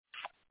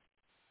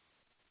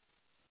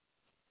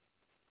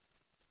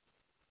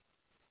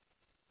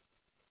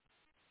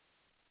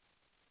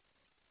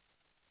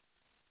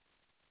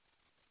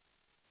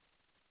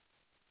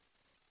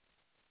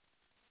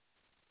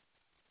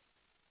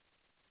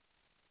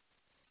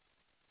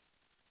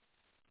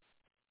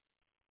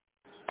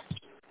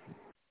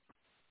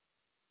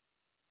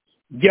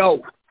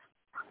Yo,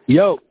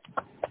 Yo.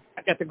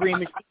 I got the green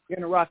machine. You're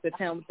gonna rock the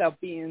town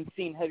without being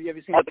seen. Have you ever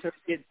seen a turtle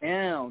get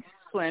down?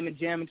 Slam and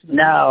jam into the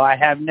No, I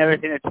have never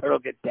seen a turtle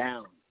get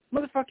down.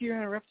 Motherfucker, you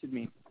interrupted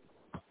me.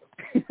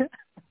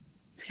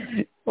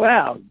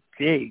 Wow,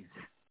 jeez.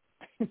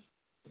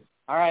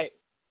 All right,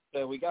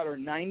 so we got our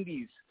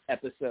 90s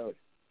episode.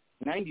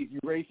 90s, you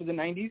ready for the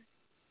 90s?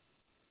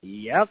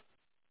 Yep.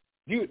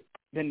 Dude,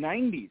 the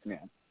 90s,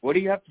 man. What do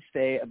you have to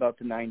say about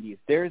the 90s?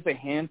 There's a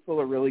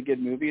handful of really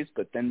good movies,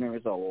 but then there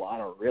was a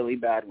lot of really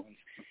bad ones.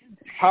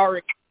 Power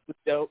Rangers was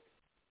dope,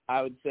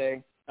 I would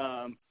say.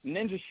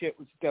 Ninja shit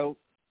was dope.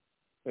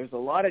 There's a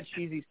lot of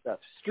cheesy stuff.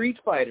 Street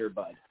Fighter,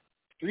 bud.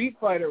 Street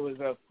Fighter was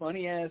a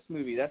funny-ass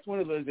movie. That's one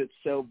of those that's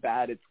so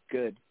bad it's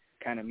good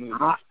kind of movie.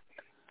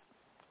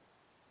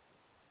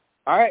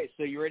 All right,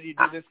 so you ready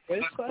to do this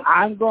quiz, bud?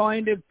 I'm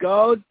going to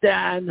go,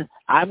 Dan.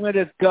 I'm going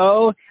to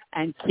go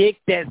and kick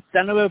that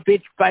son of a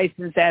bitch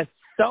bison's ass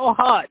so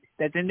hard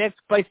that the next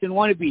bison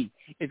wannabe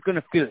is going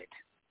to feel it.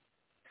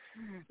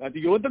 Now, do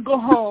you want to go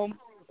home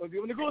or do you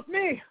want to go with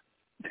me?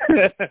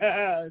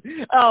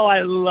 Oh,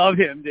 I love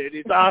him, dude.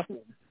 He's awesome.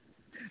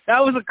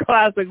 That was a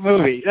classic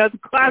movie. That's a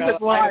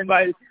classic line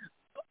by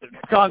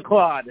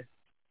Jean-Claude.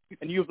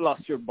 And you've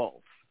lost your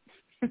balls.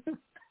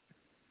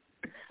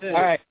 All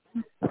right.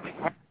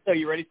 So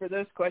you ready for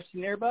this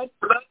questionnaire, bud?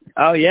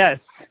 Oh, yes.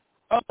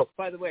 Oh,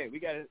 by the way, we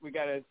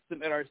gotta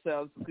submit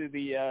ourselves to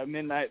the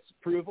Midnight's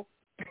approval.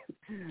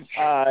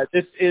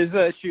 This is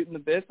Shooting the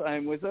Bits.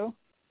 I'm Wizzo.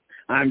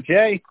 I'm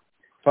Jay.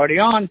 Party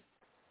on.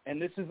 And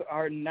this is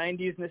our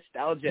 90s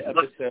nostalgia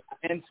episode.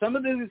 And some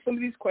of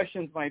these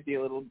questions might be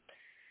a little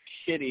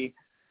shitty,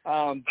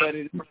 but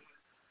it's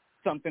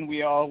something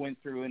we all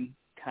went through and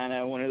kind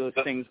of one of those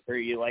things where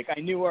you like, I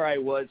knew where I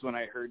was when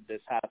I heard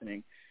this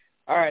happening.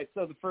 All right,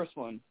 so the first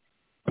one.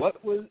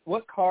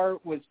 What car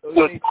was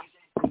O.J.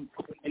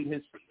 in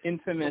his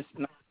infamous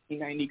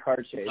 1990 car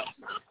chase?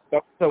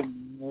 It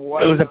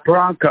was a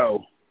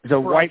Bronco. It was a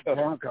white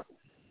Bronco.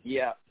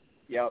 Yeah.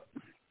 Yep.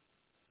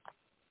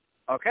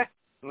 Okay.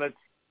 Well,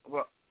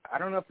 I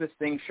don't know if this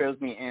thing shows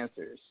me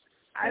answers.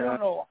 I don't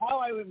know how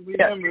I would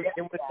remember.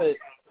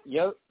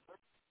 Yeah,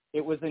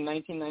 it was a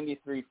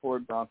 1993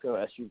 Ford Bronco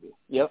SUV.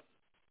 Yep.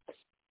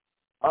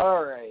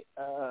 All right.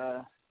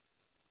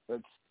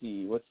 Let's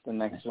see. What's the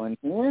next one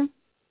here?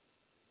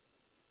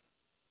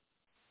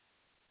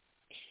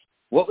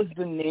 What was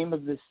the name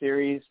of the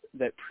series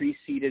that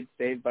preceded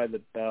Saved by the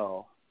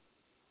Bell?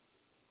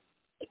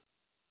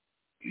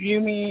 You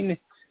mean...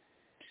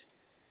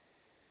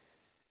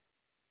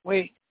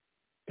 Wait.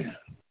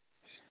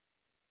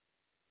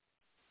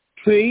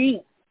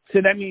 Pre?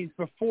 So that means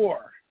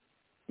before.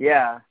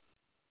 Yeah.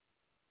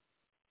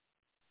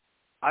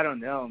 I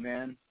don't know,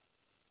 man.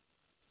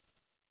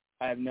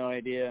 I have no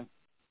idea.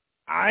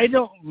 I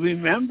don't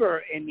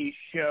remember any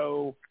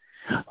show.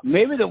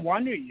 Maybe the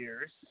Wonder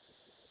Years.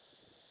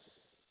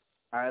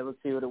 All right, let's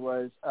see what it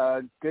was.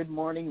 Good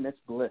Morning, Miss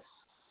Bliss.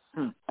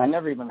 I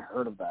never even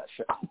heard of that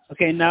show.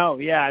 Okay, no,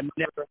 yeah,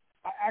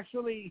 I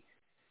actually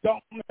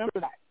don't remember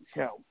that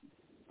show.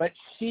 But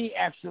she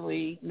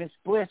actually, Miss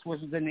Bliss, was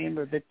the name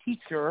of the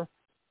teacher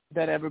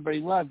that everybody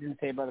loved in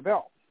Saved by the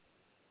Bell.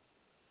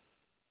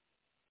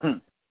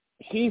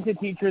 She's a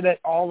teacher that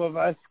all of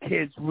us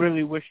kids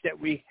really wish that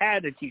we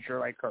had a teacher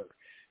like her.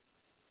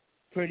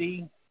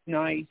 Pretty,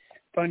 nice,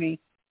 funny.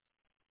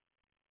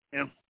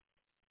 Yeah.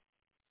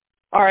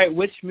 All right,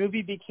 which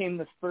movie became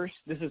the first?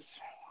 This is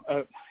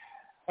a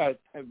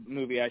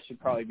movie I should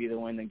probably be the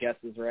one that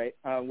guesses, right?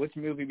 Which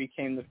movie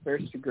became the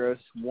first to gross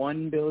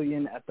 $1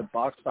 billion at the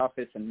box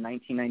office in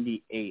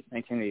 1998?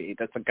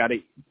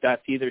 1998.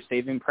 That's either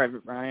Saving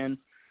Private Ryan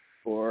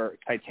or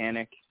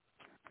Titanic.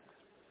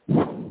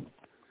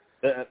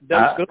 Those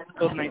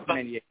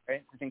 1998,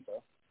 right? I think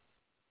so.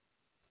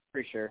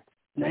 Pretty sure.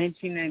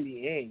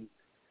 1998.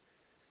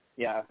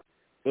 Yeah,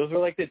 those were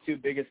like the two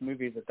biggest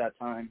movies at that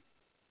time.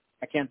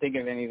 I can't think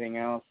of anything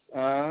else.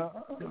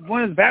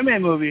 One of the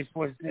Batman movies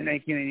was in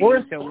 1988.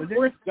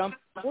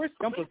 Forrest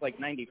Gump was like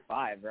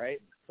 95,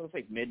 right? So it was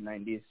like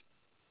mid-90s.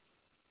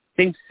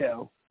 Think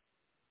so.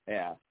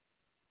 Yeah.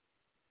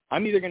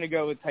 I'm either going to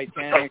go with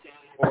Titanic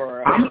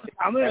or...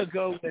 I'm going to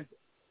go with...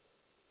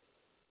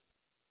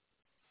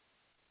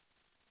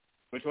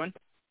 Which one?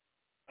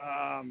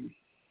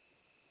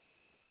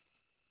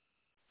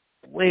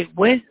 Wait,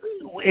 when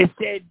it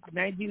said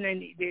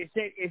 1990? It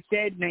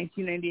said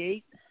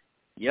 1998.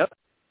 Yep.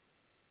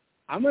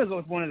 I'm gonna go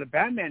with one of the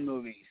Batman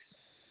movies.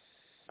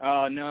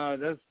 Oh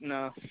no,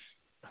 no.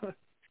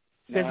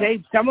 Because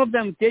some of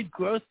them did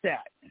gross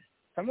that.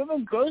 Some of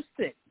them grossed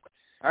it.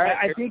 All right.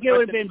 I think it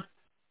would have been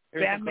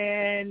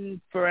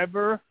Batman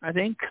Forever. I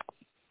think.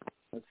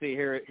 Let's see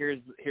here. Here's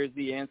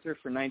the answer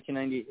for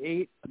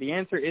 1998. The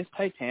answer is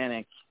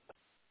Titanic.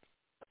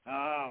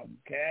 Oh,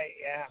 okay,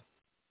 yeah.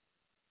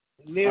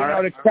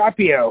 Leonardo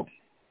DiCaprio.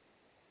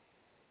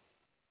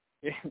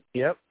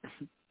 Yep.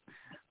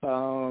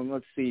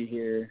 Let's see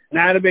here.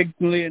 Not a big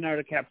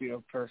Leonardo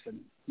DiCaprio person.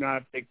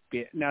 Not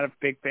a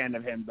big fan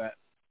of him, but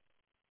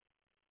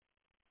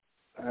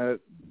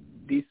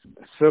these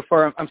so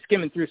far, I'm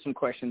skimming through some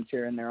questions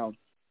here, and they're all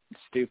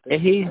stupid.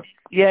 And he's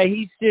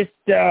just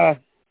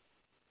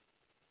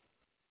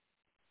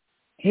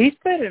he's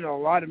been in a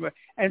lot of.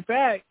 In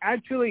fact,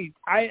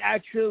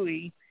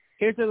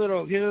 here's a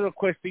little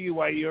quiz for you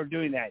while you're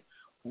doing that.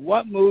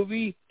 What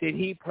movie did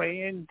he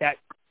play in that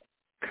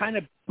kind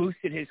of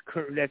boosted his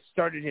career, that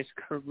started his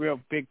real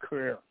big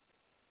career?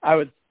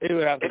 It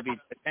would have to be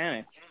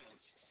Titanic.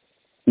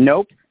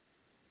 Nope.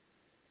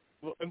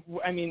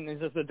 I mean, is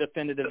this a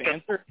definitive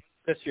answer?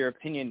 Just your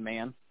opinion,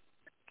 man.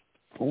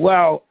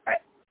 Well,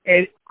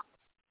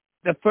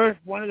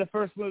 one of the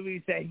first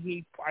movies that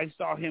I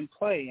saw him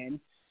play in,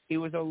 he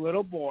was a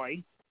little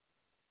boy.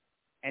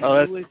 And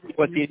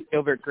What's Eating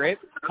Gilbert Grape?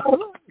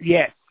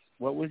 Yes.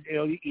 What was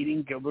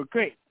Eating Gilbert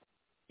Grape?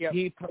 Yep.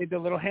 He played the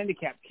little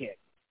handicapped kid.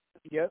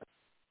 Yep.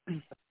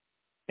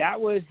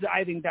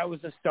 I think that was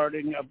the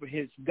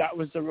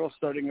real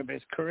starting of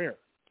his career.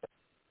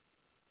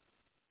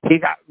 He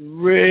got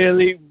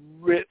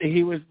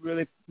he was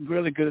really,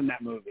 really good in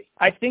that movie.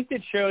 I think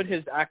it showed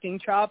his acting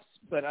chops,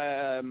 but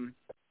I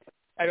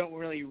don't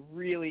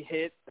really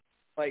hit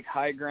like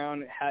high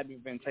ground. It had to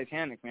have been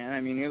Titanic, man. I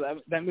mean,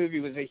 that movie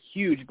was a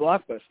huge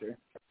blockbuster.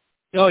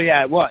 Oh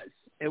yeah, it was.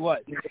 It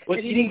was.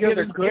 Eating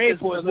Gilbert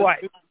Grape was what?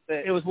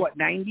 It was what,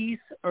 90s,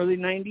 early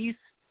 90s?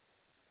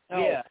 Oh.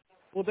 Yeah.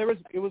 Well,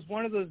 it was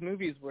one of those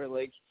movies where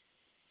like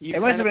it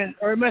must have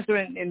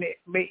been in the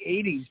late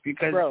 80s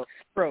because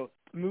bro,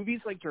 movies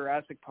like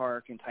Jurassic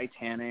Park and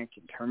Titanic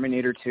and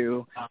Terminator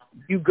 2,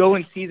 you go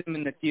and see them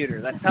in the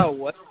theater. That's how it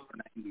was in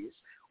the 90s.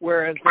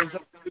 Whereas there's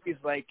other movies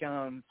like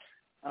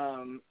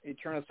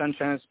Eternal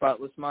Sunshine of the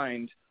Spotless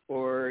Mind,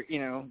 or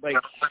like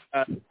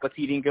What's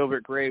Eating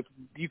Gilbert Grape.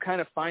 You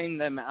kind of find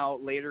them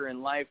out later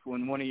in life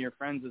when one of your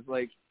friends is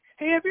like,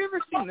 "Hey, have you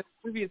ever seen this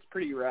movie? It's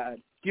pretty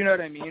rad." Do you know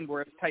what I mean?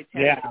 Whereas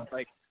Titanic,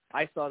 like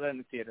I saw that in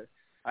the theater.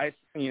 I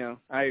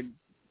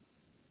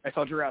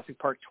saw Jurassic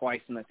Park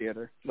twice in the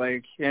theater.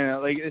 Like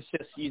it's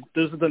just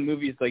those are the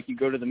movies like you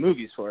go to the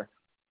movies for.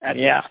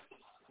 Yeah,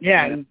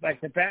 and like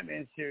the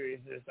Batman series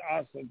is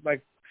awesome.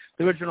 Like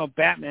the original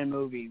Batman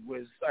movie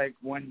was like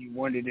one you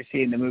wanted to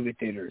see in the movie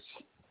theaters.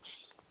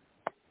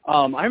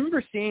 I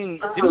remember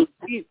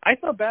I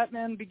saw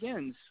Batman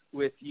Begins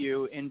with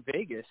you in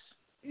Vegas.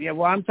 Yeah,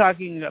 well, I'm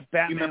talking about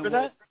Batman. You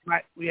remember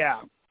that? Yeah.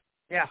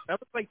 That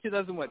was like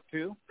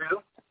 2002.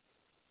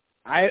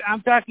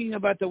 I'm talking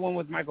about the one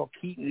with Michael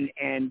Keaton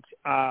and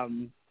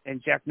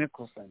Jack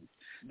Nicholson.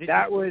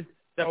 That was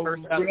the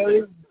first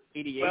really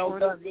 88 well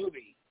done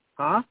movie.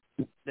 Huh?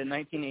 The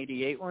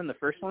 1988 one, the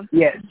first one?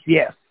 Yes.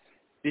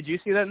 Did you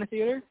see that in the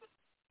theater?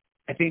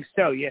 I think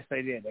so. Yes,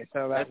 I did. I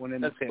saw that one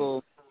in the theater.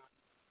 Cool.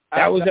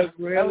 That was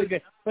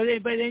good. But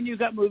then you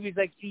got movies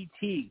like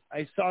E.T.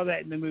 I saw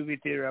that in the movie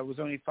theater. I was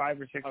only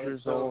 5 or 6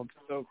 years old.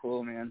 So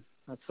cool, man.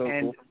 That's so cool.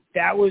 And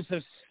that was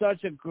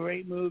such a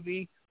great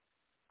movie.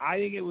 I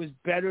think it was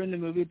better in the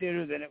movie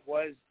theater than it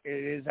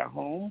is at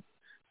home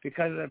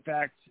because of the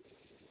fact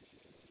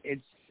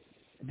it's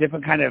a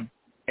different kind of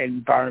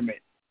environment,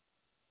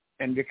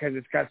 and because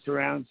it's got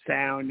surround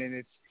sound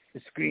and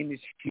the screen is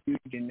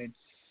huge and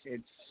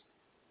it's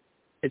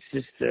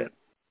just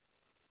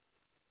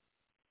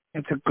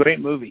it's a great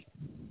movie.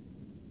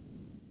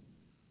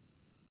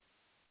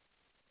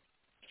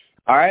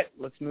 All right,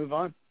 let's move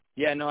on.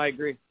 Yeah, no, I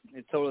agree.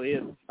 It totally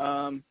is.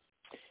 All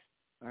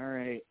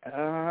right.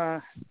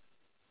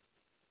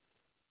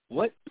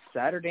 What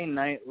Saturday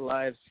Night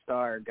Live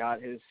star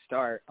got his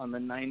start on the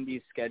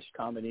 90s sketch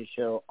comedy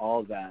show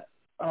All That?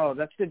 Oh,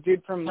 that's the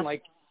dude from,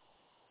 like,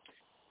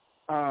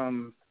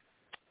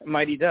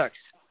 Mighty Ducks,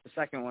 the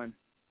second one,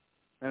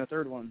 and the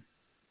third one.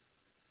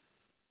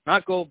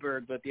 Not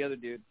Goldberg, but the other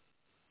dude,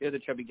 the other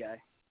chubby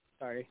guy.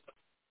 Sorry,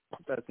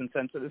 that's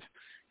insensitive.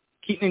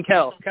 Keaton and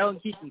Kel. Kel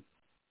and Keaton.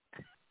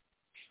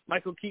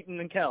 Michael Keaton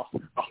and Kel.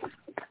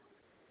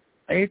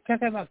 Are you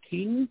talking about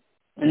Keaton?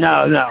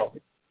 No.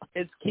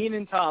 It's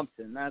Kenan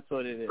Thompson. That's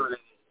what it is.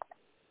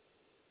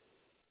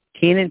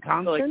 Kenan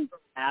Thompson?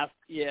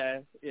 Yeah.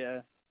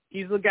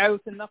 He's the guy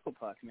with the knuckle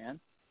puck, man.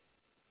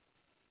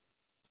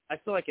 I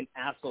feel like an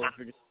asshole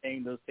for just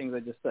saying those things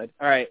I just said.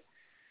 All right.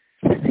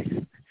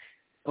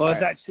 Well,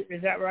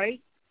 is that right?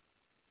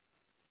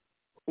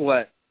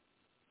 What?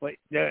 What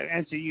the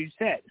answer you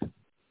said?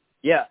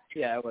 Yeah,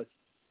 it was.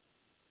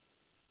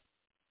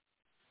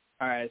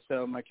 All right,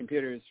 so my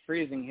computer is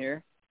freezing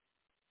here.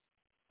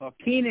 Well,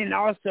 Kenan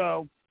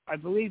also, I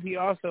believe he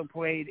also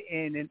played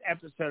in an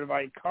episode of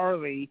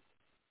iCarly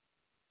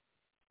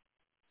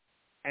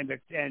and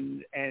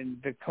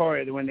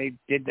Victoria when they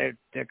did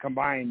the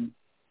combined.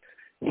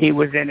 He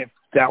was in it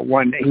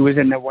He was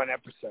in that one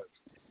episode.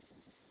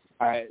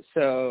 All right,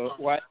 so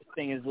while this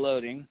thing is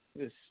loading,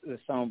 this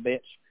son of a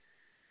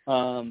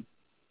bitch,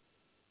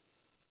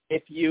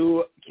 if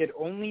you could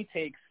only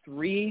take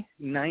 3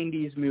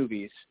 90s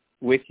movies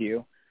with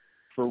you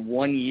for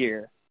 1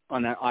 year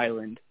on that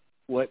island,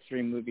 what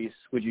 3 movies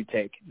would you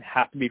take? They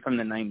have to be from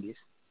the 90s.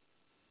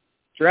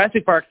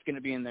 Jurassic Park's going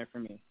to be in there for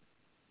me,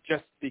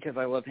 just because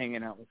I love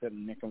hanging out with it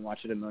and I can watch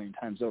it a million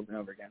times over and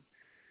over again.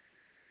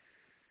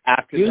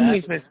 After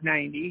Goonies that, was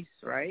 90s,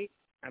 right?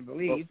 I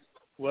believe.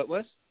 what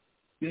was?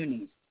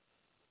 Goonies.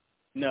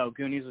 No,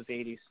 Goonies was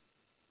 80s.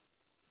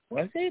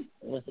 Was it?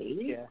 It was 80s?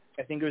 Yeah,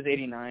 I think it was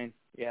 89.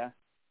 Yeah,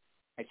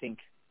 I think.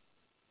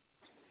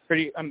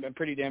 I'm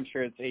pretty damn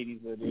sure it's 80s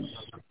though, dude.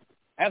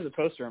 I have the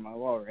poster on my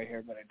wall right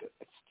here, but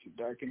it's too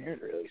dark in here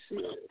to really see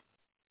it.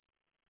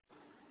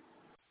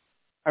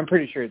 I'm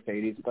pretty sure it's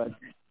 80s, but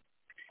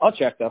I'll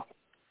check though.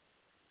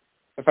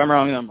 If I'm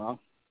wrong, I'm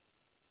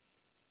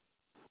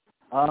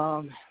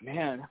wrong.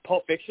 Man,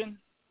 Pulp Fiction.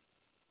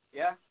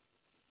 Yeah.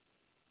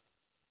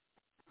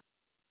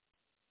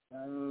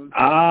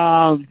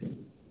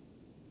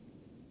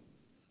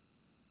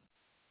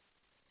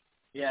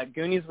 Yeah,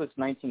 Goonies was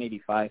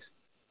 1985.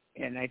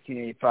 Yeah,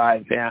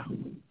 1985. Yeah.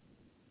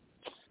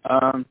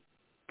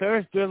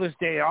 Ferris Bueller's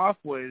Day Off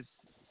was.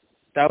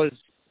 That was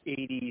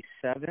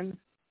 87.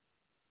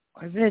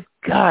 Was it?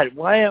 God,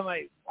 why am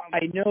I?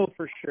 I know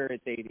for sure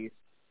it's 80s.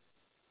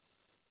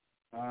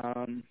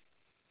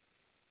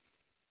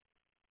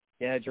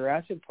 Yeah,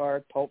 Jurassic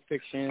Park, Pulp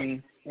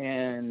Fiction,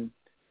 and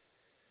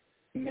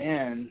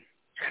man,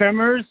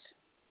 Tremors,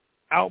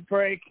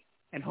 Outbreak,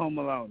 and Home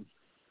Alone.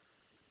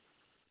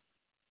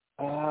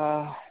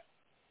 I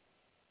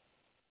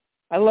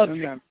love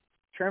Tremors.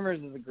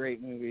 Tremors is a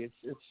great movie.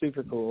 It's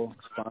super cool.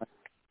 It's fun.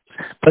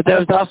 But there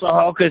was also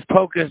Hocus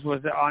Pocus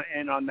was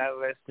on that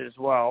list as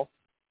well.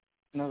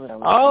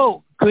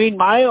 No, Green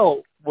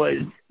Mile was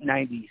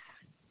 90s.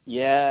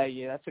 Yeah,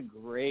 that's a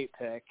great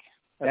pick.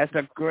 That's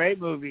a great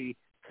movie.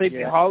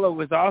 Sleepy Hollow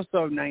was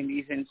also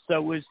 90s, and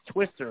so was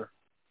Twister.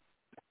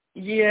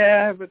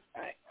 Yeah, but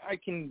I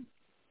can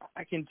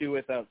do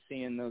without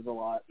seeing those a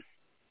lot.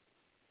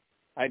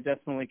 I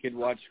definitely could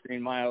watch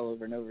Green Mile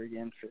over and over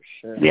again for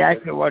sure. Yeah, I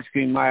could watch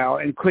Green Mile.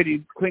 And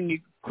Quidney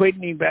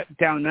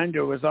Down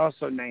Under was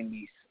also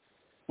 90s,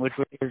 which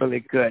was really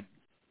good.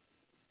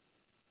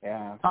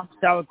 Yeah. Tom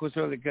Selleck was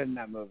really good in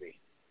that movie.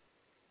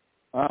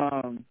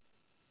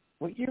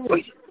 What year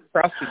was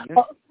Frosty?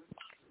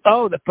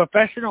 Oh, The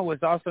Professional was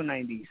also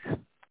 90s.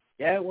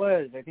 Yeah, it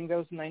was. I think that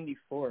was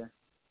 94.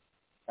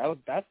 That was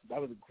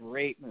a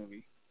great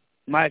movie.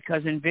 My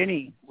Cousin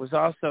Vinny was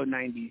also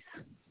 90s.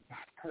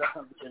 That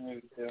was a good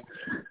movie too.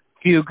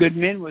 Few Good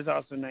Men was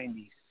also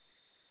 90s.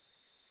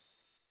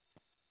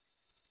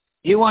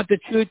 You want the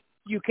truth?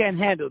 You can't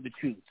handle the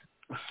truth.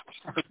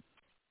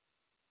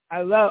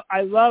 I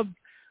love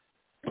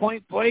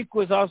Point Break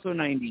was also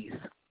 90s.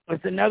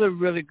 It's another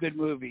really good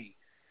movie.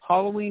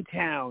 Halloween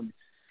Town,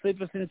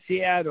 Sleepless in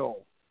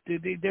Seattle.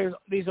 Dude,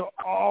 these are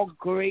all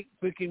great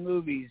freaking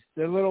movies.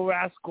 The Little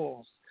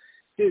Rascals.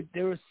 Dude,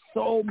 there were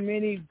so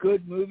many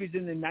good movies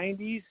in the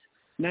 90s.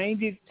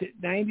 90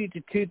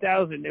 to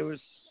 2000, there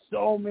was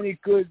so many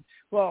good.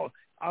 Well,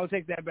 I'll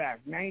take that back.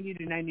 90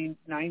 to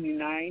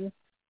 99,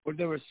 where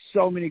there were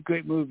so many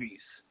great movies.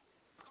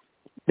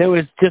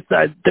 There's just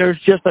a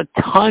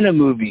ton of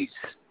movies.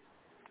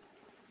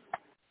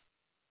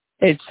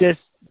 It's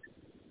just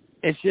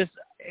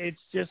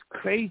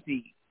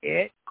crazy.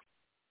 It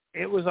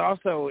was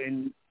also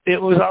in the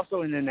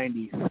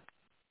 90s.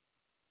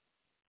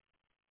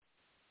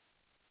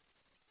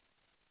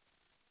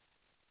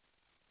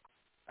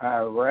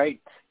 All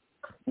right.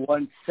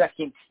 1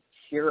 second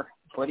here,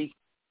 buddy.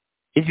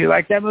 Did you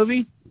like that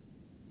movie?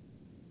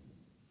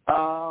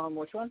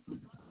 Which one?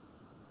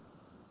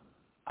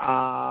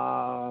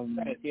 I'm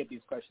trying to see if these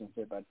questions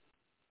here, bud.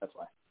 That's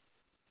why.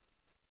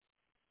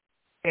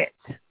 It.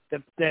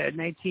 The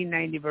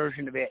 1990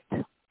 version of It.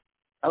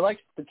 I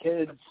liked the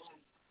kids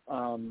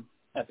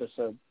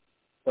episode,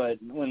 but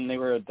when they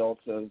were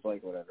adults, it was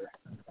like whatever.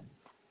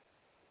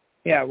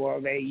 Yeah,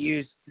 well, they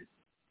used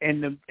in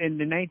the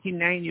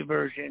 1990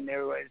 version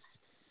there was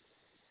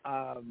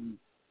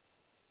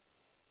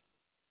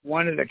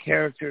one of the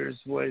characters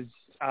was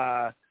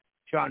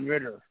John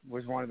Ritter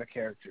was one of the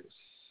characters.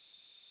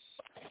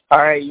 All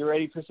right, you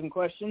ready for some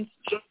questions?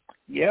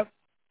 Yep.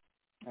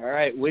 All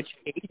right, which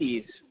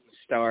 80s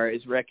star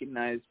is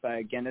recognized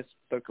by Guinness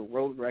Book of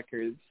World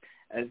Records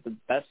as the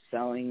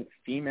best-selling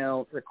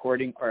female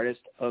recording artist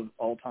of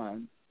all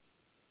time?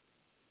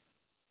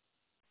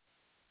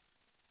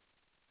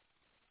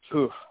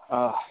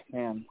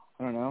 Man,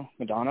 I don't know.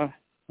 Madonna?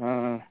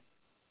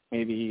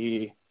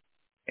 Maybe.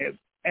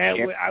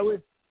 I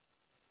would.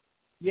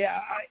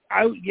 Yeah,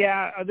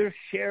 other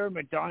Cher,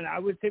 Madonna. I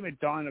would say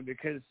Madonna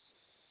because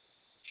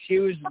she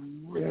was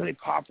really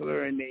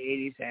popular in the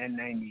 80s and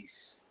 90s.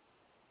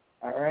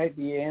 All right,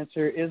 the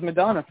answer is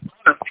Madonna.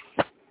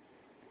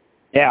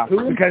 Yeah.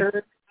 Who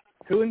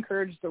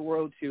encouraged the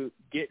world to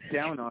get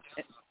down on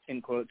it,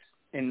 in quotes,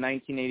 in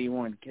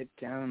 1981? Get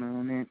down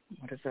on it.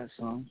 What is that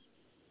song?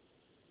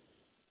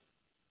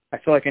 I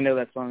feel like I know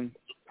that song.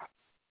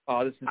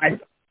 Oh, I'm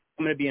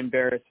going to be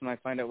embarrassed when I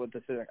find out what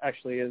this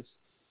actually is,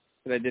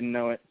 because I didn't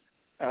know it.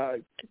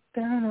 Get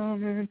down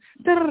on it.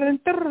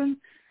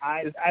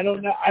 I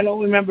don't know. I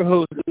don't remember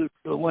who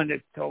the one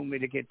that told me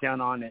to get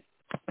down on it.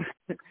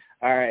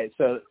 All right,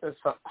 so there's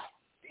some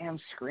damn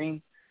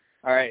screen.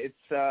 All right,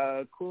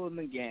 it's Kool and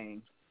the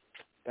Gang.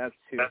 That's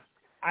who.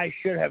 I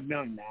should have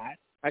known that.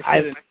 I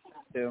should have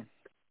too.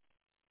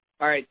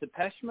 All right,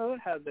 Depeche Mode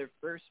had their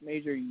first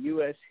major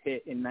U.S.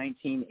 hit in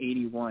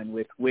 1981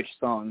 with which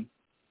song?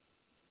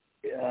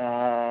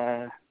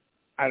 I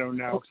don't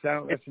know. So I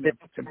don't listen to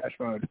Depeche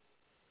Mode.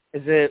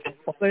 Is it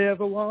All I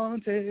Ever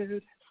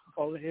Wanted,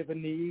 All I Ever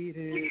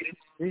Needed,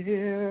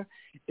 Here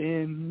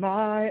in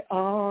My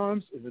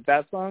Arms? Is it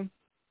that song?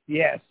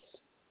 Yes.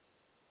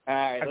 All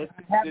right. I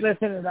have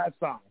listened to that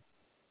song.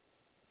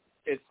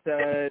 It's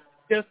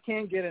Just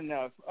Can't Get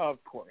Enough,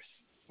 of course.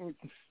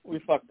 We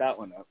fucked that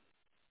one up.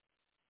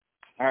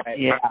 All right.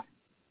 Yeah.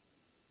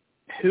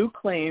 Who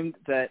claimed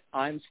that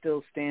I'm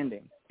Still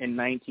Standing in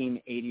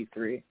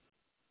 1983?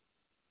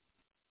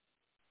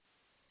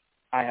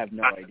 I have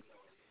no idea.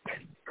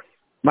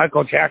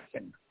 Michael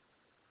Jackson.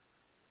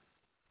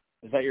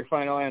 Is that your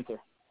final answer?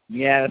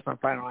 Yeah, that's my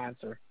final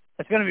answer.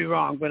 It's going to be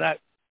wrong,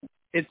 but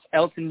it's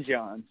Elton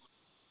John.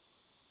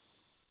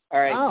 All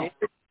right. Oh.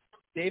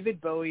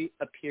 David Bowie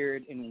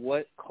appeared in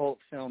what cult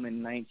film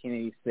in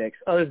 1986?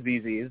 Oh, this is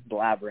easy. It's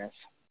Labyrinth.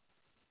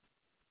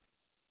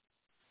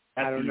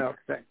 I don't know.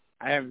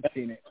 I haven't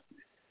seen it.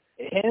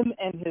 Him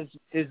and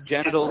his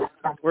genitals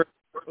were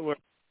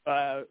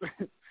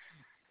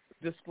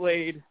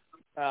displayed.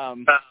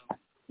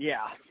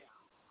 Yeah,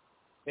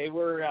 they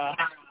were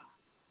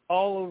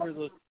all over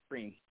the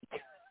screen.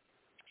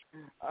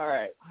 All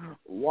right.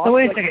 So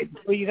wait a second.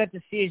 Well, you got to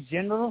see his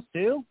genitals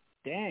too?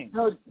 Dang.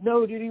 No,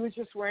 dude. He was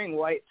just wearing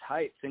white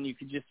tights, and you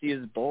could just see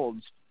his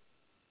bulge.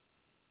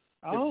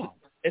 Oh.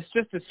 It's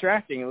just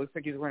distracting. It looks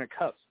like he's wearing a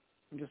cup.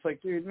 I'm just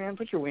like, dude, man,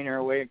 put your wiener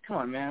away. Come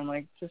on, man.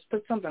 Like, just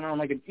put something on,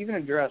 like even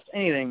a dress,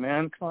 anything,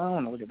 man. Come on, I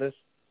want to look at this.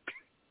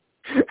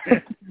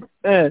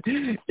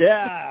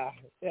 Yeah.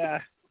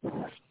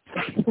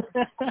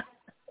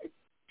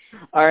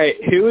 All right,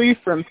 Huey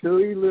from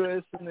Huey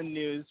Lewis and the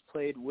News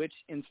played which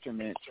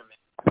instrument?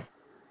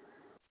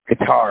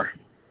 Guitar.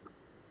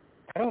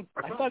 I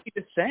thought he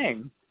just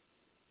sang.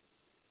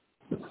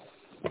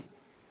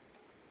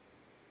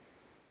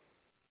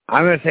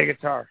 I'm gonna say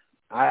guitar.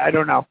 I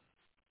don't know.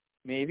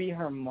 Maybe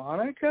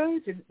harmonica?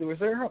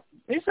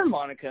 There's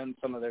harmonica in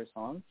some of their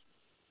songs.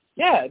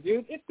 Yeah,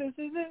 dude. If this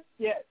is it,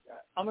 yeah,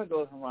 I'm gonna go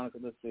with harmonica.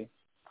 Let's see.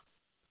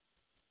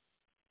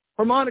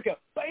 Harmonica.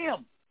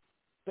 Bam.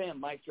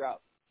 Mic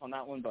drop on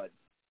that one, bud.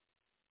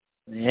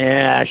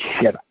 Yeah,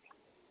 shit.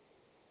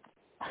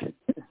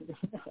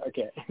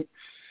 Okay.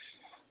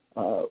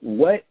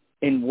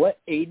 In what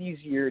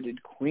 80s year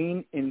did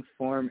Queen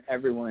inform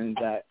everyone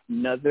that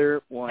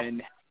another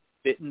one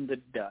bitten the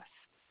dust?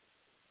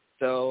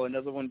 So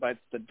Another One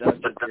Bites the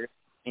Dust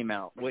came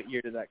out. What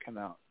year did that come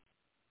out?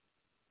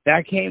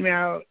 That came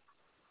out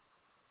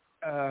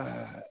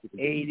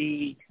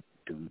 80.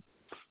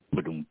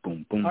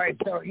 All right,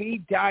 so he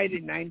died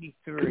in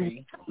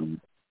 93.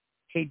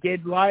 He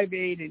did Live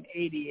Aid in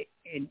 80.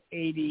 I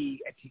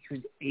think it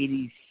was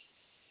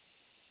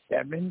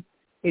 87,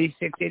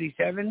 86,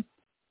 87,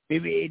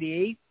 maybe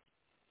 88.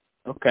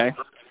 Okay.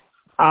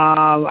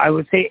 I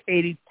would say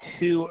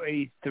 82 or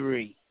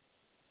 83.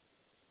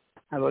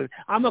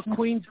 I'm a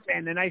Queens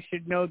fan, and I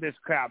should know this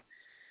crap.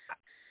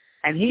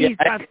 And he's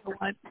got the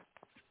one.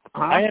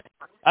 Huh?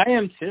 I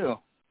am too,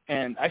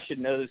 and I should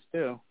know this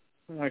too.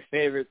 One of my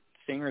favorite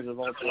singers of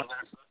all time.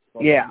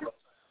 Yeah.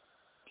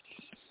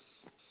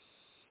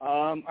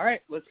 All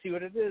right, let's see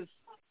what it is.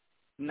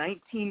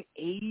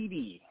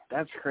 1980.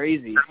 That's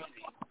crazy.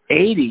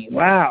 80.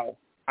 Wow.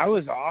 I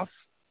was off.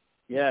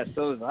 Yeah,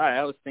 so was I.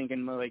 I was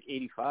thinking more like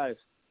 85.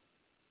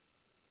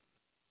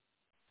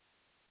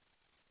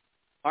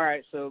 All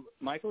right, so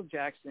Michael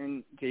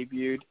Jackson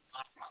debuted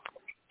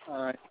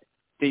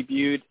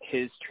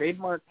his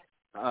trademark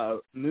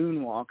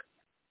moonwalk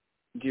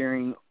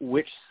during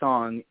which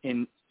song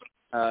in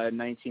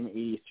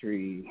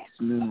 1983? His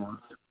moonwalk.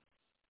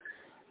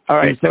 All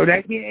right, so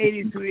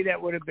 1983.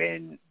 That would have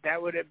been.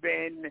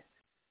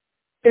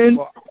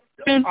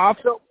 Off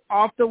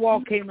the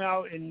Wall came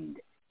out in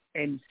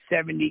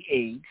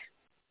 78.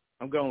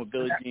 I'm going with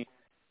Billie Jean.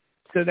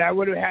 So that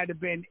would have had to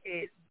been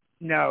it.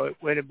 No, it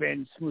would have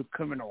been Smooth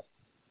Criminal.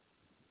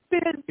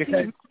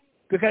 Because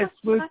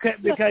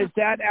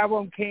that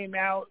album came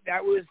out.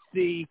 That was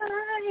the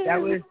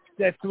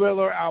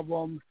Thriller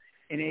album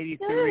in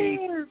 '83.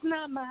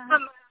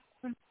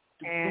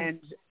 And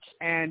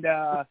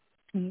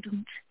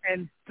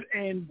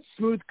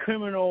Smooth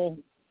Criminal.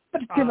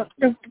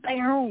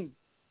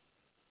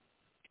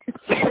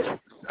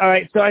 All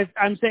right, so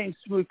I'm saying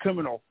Smooth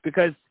Criminal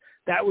because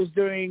that was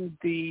doing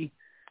the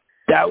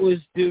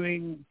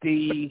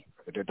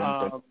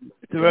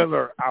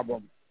Thriller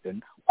album.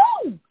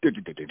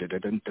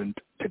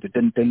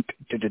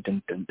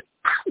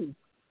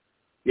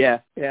 Yeah,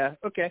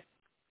 okay.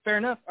 Fair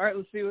enough. All right,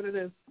 let's see what it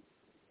is.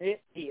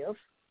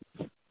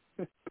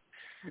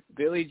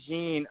 Billie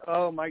Jean.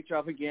 Oh, mic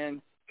drop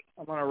again.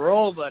 I'm on a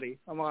roll, buddy.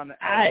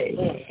 I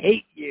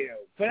hate you.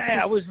 But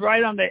I was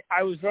right on the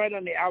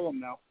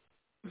album though.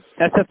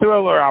 That's a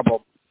Thriller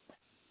album.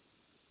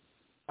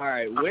 All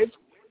right, which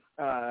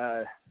no,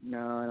 I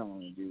don't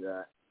want to do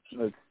that.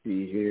 Let's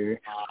see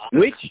here.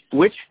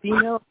 Which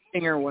female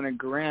singer won a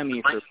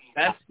Grammy for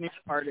Best New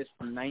Artist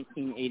in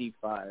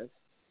 1985?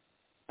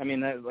 I mean,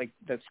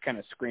 that's kind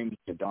of screams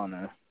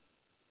Madonna.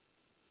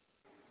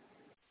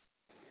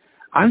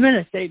 I'm going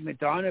to say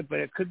Madonna, but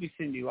it could be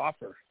Cyndi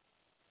Lauper.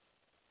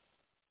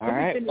 All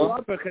right. Cyndi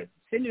Lauper, because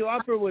Cyndi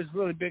Lauper was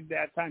really big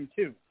that time,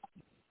 too.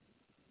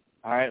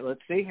 All right,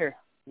 let's see here.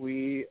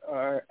 We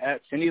are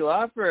at Cyndi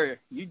Lauper.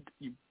 You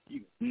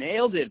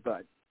nailed it,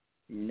 bud.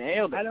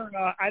 Nailed it.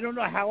 I don't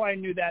know how I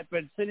knew that,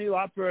 but Cyndi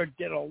Lauper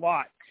did a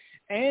lot,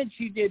 and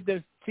she did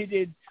the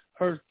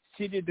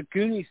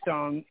Goonies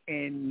song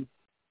in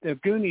the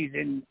Goonies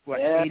in what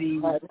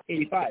 85.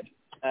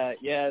 They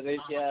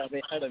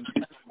had a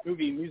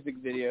movie music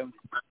video.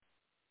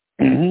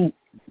 Mm-hmm.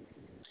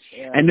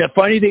 Yeah. And the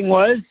funny thing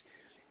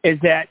is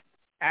that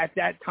at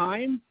that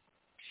time,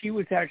 she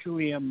was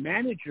actually a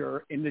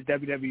manager in the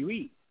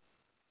WWE,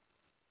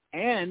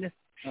 and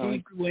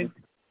she went.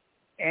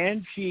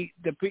 And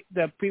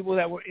the people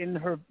that were in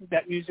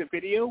that music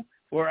video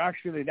were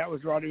actually, that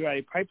was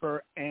Roddy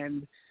Piper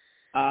and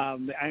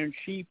the Iron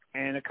Sheik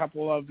and a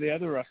couple of the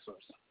other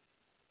wrestlers.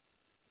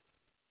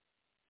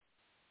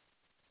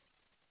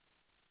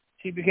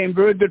 She became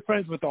very good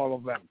friends with all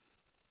of them.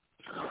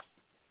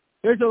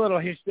 There's a little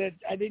history.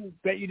 I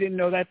didn't bet you didn't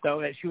know that,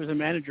 though, that she was a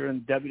manager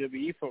in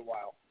WWE for a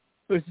while.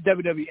 It was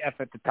WWF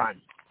at the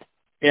time.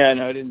 Yeah,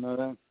 no, I didn't know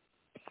that.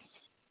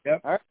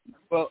 Yep. All right.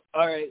 Well,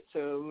 all right.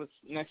 So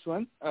next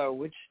one.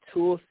 Which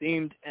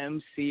Tool-themed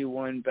MC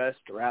won Best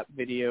Rap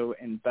Video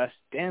and Best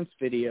Dance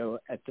Video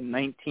at the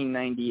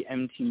 1990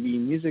 MTV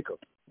Music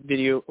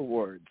Video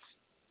Awards?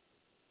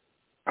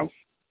 I'm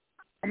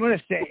going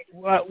to say,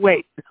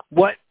 wait,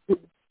 what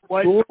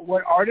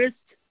artist?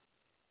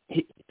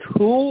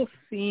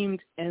 Tool-themed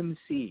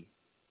MC.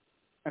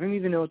 I don't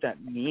even know what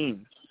that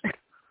means.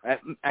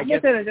 I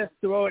guess I just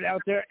throw it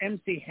out there.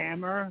 MC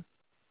Hammer.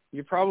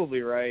 You're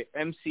probably right.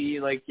 MC,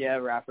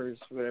 rappers,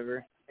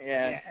 whatever.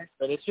 Yeah,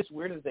 but it's just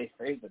weird that they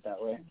phrase it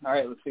that way. All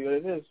right, let's see what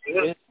it is.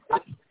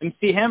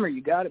 MC Hammer,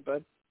 you got it,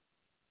 bud.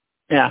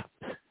 Yeah.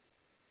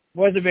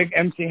 Was a big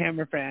MC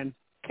Hammer fan.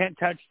 Can't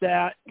touch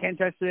that. Can't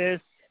touch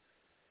this.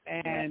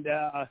 And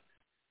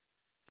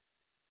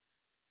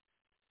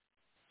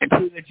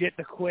Too Legit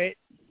to Quit.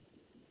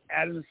 The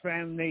Addams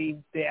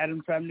Family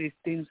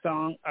theme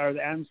song, or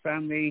the Addams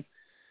Family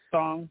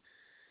song.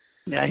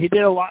 Yeah, he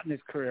did a lot in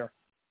his career.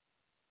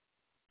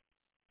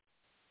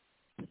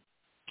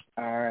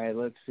 All right,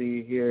 let's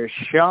see here.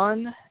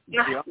 Sean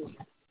John's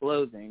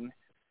clothing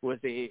was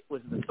the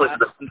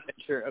fashion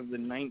venture of the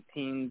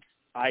 19th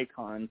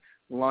icon,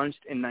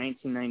 launched in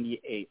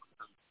 1998.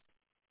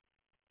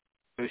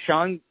 So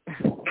Sean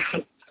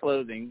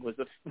clothing was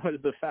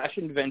the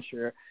fashion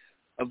venture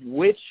of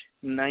which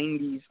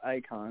 90s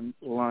icon,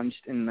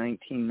 launched in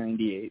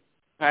 1998?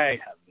 I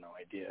have no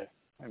idea.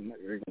 I've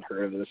never even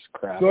heard of this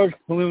crap. George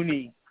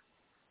Clooney,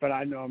 but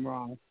I know I'm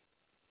wrong.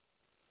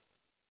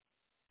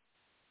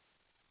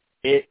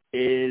 It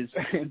is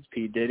it's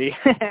P. Diddy.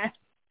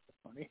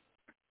 Funny.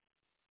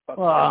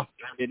 Well,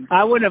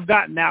 I wouldn't have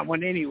gotten that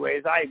one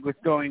anyways. I was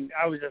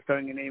just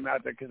throwing a name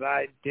out there because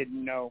I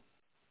didn't know.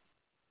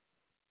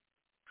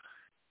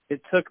 It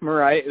took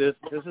Mariah. This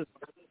is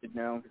what I did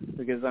know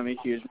because I'm a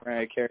huge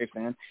Mariah Carey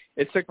fan.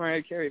 It took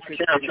Mariah Carey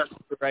 15 years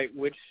to write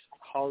which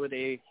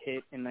holiday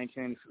hit in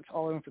 1996.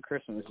 All I Want for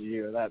Christmas is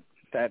You.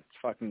 That's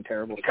fucking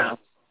terrible song.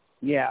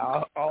 Yeah,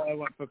 all I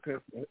Want for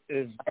Christmas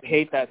is. I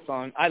hate that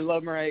song. I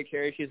love Mariah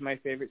Carey. She's my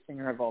favorite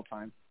singer of all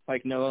time.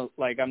 I'm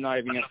not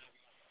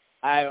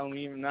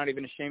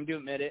even ashamed to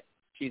admit it.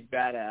 She's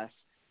badass,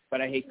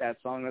 but I hate that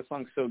song. That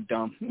song's so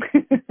dumb.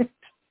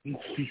 What's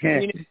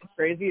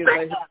crazy is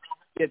I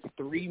get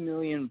 $3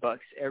 million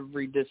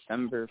every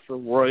December for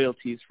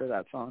royalties for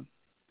that song.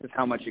 That's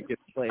how much it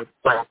gets played.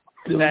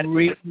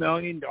 $3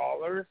 million?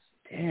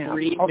 Damn.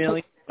 $3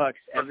 million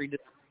every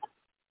December.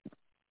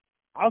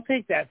 I'll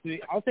take that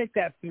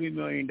 $3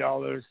 million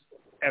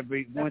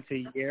every once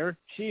a year.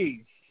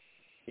 Jeez.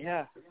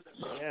 Yeah.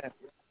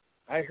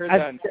 I heard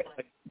that.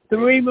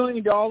 $3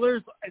 million,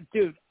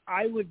 dude.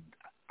 I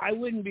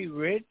wouldn't be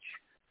rich,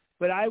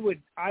 but I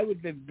would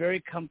live very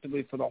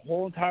comfortably for the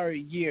whole entire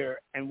year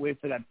and wait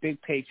for that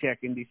big paycheck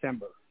in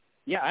December.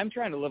 Yeah, I'm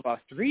trying to live off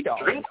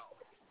 $3.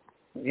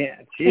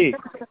 Yeah, geez.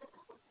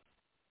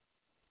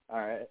 All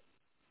right,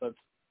 let's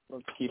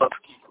keep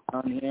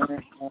on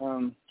here.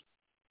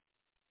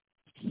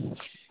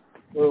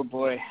 Oh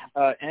boy,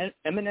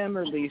 Eminem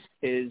released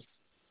his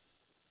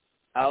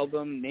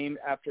album named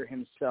after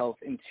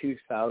himself in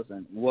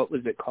 2000. What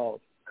was it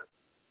called?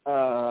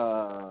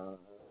 It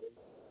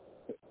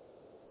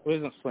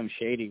wasn't Slim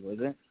Shady, was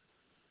it?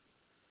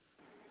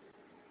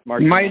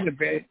 Might have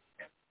been.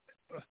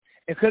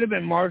 It could have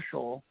been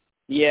Marshall.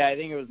 Yeah, I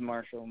think it was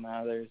Marshall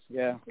Mathers.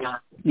 Yeah.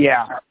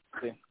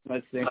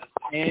 Let's see.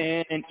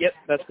 And yep,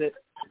 that's it.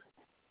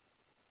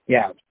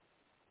 Yeah.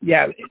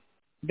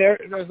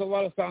 There's a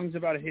lot of songs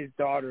about his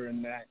daughter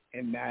in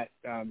that.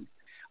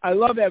 I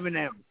love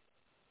Eminem.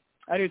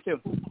 I do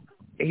too.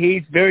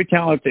 He's very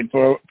talented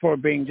for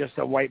being just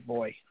a white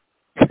boy.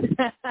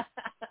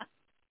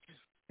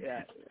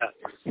 Yeah.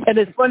 And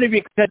it's funny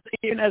because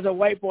even as a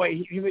white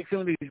boy, he makes some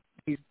of these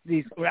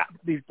these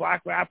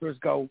black rappers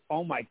go,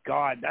 oh my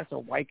God, that's a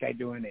white guy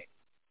doing it.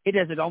 He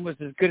does it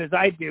almost as good as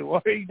I do,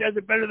 or he does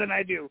it better than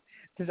I do.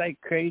 It's like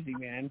crazy,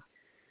 man.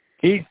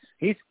 He's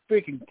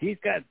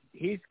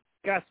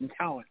got some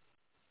talent.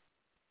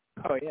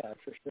 Oh yeah,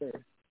 for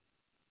sure.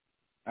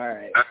 All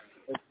right,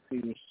 let's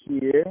see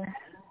here.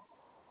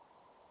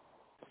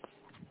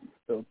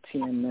 Still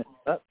teeing this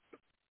up.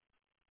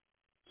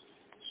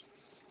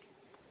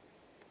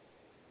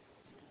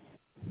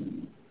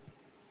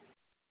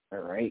 All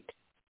right.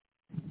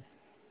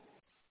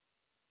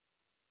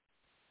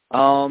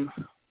 How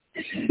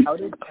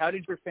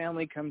did your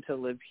family come to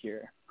live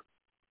here?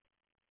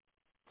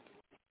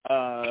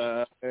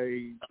 Our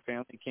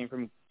family came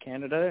from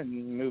Canada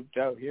and moved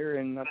out here,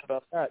 and that's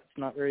about that. It's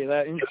not really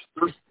that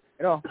interesting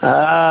at all.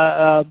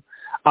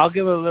 I'll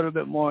give a little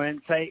bit more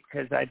insight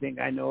because I think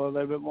I know a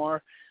little bit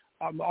more.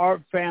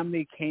 Our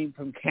family came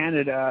from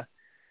Canada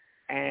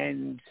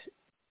and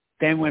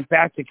then went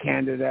back to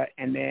Canada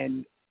and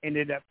then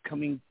ended up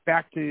coming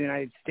back to the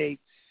United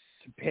States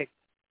to pick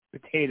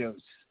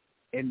potatoes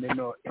in the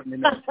north.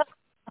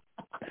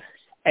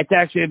 It's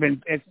actually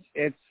been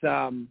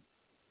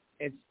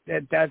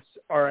that's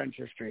our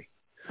ancestry,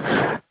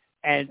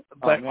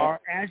 but our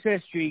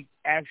ancestry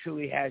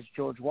actually has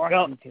George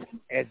Washington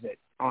as it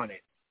on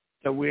it,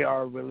 so we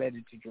are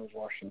related to George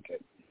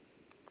Washington.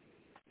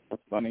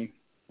 That's funny.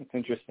 That's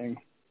interesting.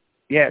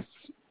 Yes,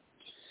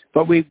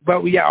 but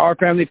our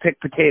family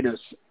picked potatoes.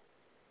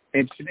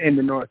 It's in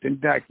the north,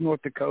 in like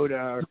North Dakota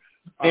or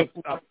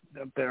up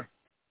there.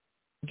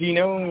 Do you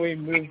know when we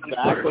moved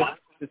back with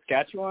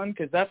Saskatchewan?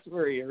 Because that's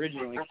where he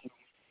originally came.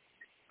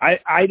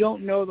 I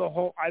don't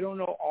know I don't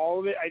know all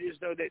of it. I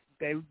just know that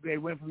they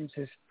went from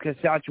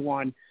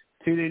Saskatchewan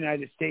to the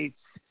United States,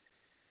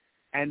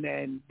 and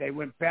then they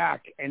went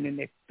back, and then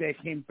they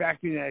came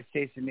back to the United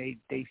States, and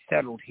they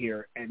settled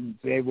here, and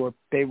they were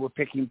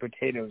picking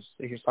potatoes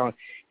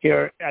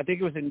here. I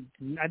think it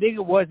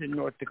was in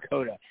North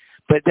Dakota,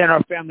 but then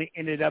our family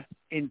ended up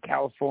in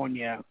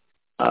California.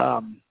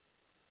 I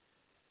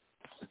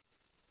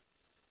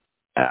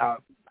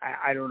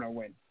don't know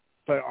when.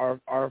 But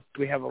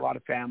we have a lot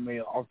of family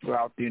all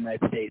throughout the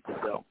United States,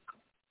 so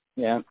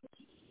yeah.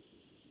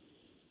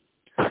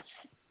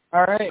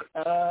 All right,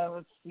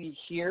 let's see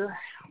here.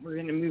 We're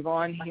going to move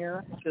on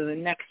here to the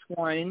next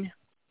one.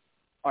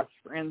 Our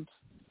friends,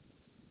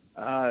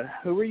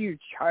 who were your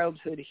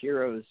childhood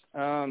heroes?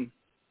 My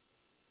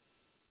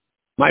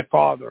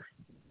father.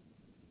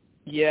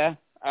 Yeah,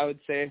 I would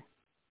say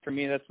for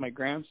me that's my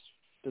Gramps.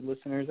 The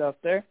listeners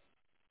out there.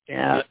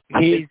 Yeah,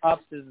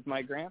 Pops is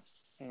my Gramps.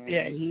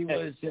 Yeah, he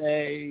was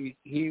a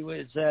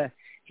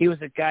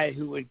guy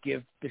who would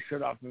give the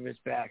shirt off of his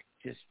back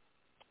just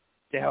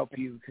to help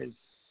you because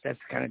that's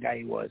the kind of guy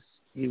he was.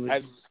 He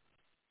was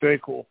very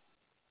cool.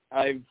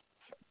 I've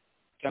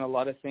done a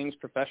lot of things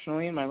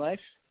professionally in my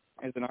life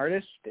as an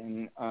artist,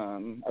 and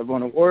I've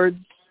won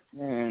awards,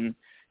 and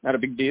not a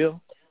big deal.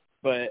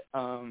 But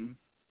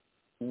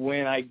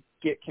when I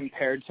get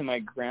compared to my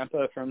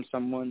grandpa from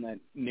someone that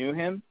knew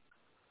him,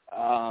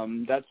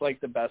 that's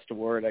like the best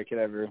award I could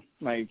ever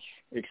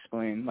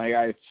explain.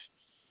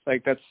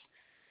 That's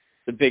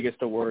the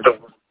biggest award,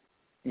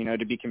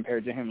 to be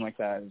compared to him like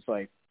that is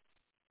like,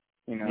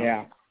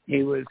 Yeah,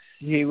 he was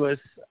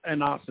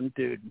an awesome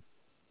dude.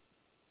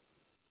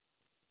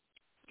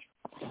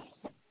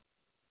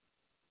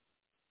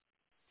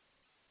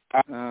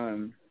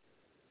 Were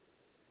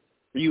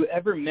you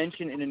ever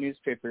mentioned in a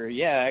newspaper?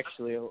 Yeah,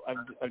 actually,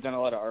 I've done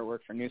a lot of artwork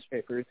for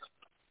newspapers,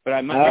 but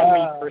I might not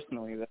read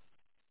personally.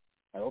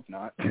 I hope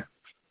not.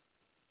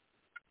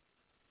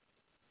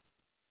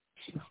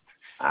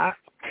 I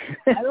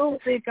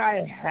don't think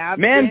I have.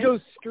 Mando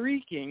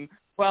streaking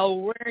while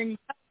wearing.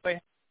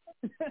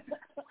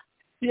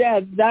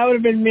 Yeah, that would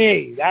have been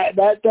me. That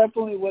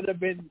definitely would have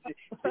been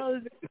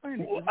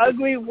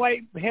ugly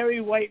white, hairy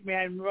white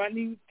man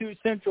running through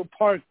Central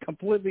Park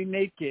completely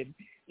naked.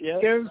 Yeah,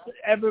 scares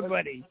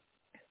everybody.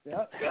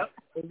 Yep.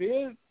 That'd be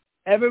it.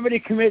 Everybody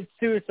commits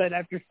suicide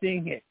after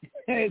seeing it.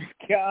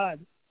 God.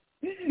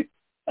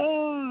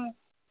 Oh,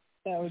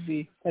 that'd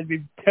be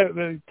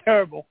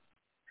terrible.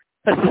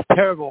 That's just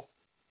terrible.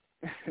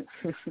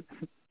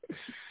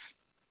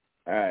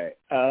 All right.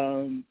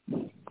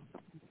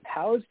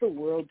 How is the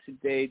world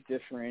today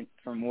different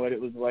from what it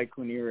was like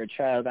when you were a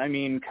child? I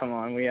mean, come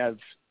on, we have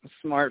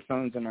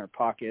smartphones in our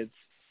pockets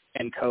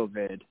and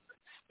COVID,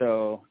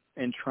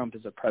 and Trump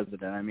is a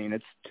president. I mean,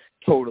 it's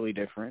totally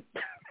different.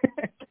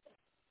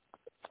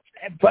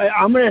 But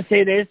I'm going to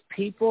say this,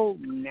 people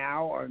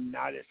now are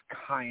not as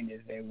kind as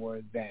they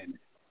were then.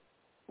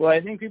 Well,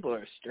 I think people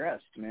are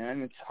stressed,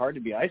 man. It's hard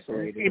to be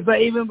isolated.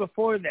 But even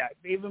before that,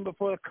 even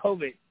before the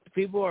COVID,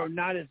 people are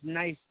not as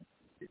nice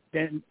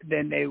than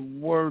they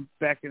were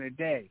back in the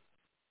day.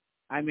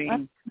 I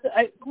mean,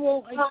 I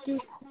do.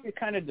 It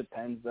kind of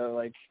depends, though,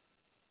 like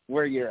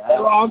where you're at.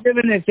 Well, I'll give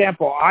an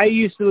example. I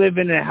used to live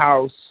in a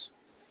house,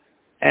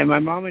 and my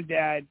mom and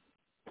dad.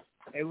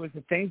 It was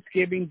a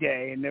Thanksgiving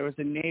day, and there was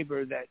a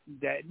neighbor that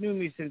knew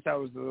me since I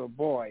was a little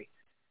boy.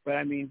 But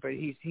I mean,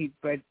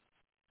 but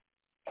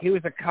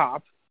was a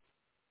cop,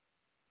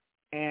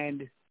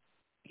 and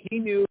he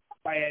knew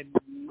I had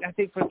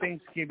nothing for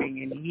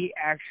Thanksgiving, and he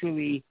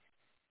actually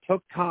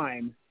took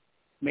time,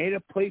 made a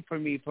plate for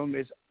me from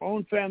his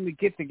own family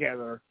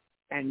get-together,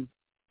 and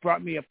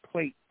brought me a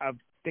plate of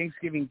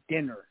Thanksgiving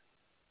dinner.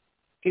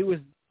 He was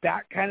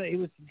that kind of.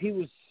 He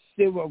was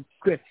still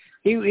good.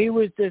 He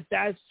was just.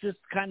 That's just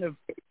kind of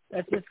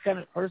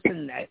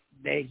person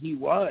that he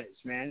was,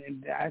 man.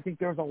 And I think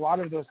there was a lot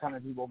of those kind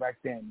of people back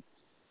then.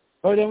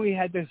 But then we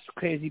had those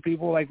crazy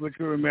people like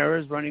Richard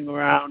Ramirez running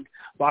around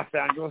Los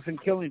Angeles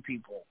and killing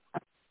people.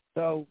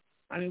 So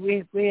I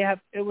mean, we have.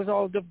 It was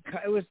all.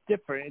 It was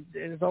different.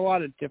 There's a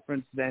lot of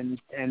difference then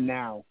and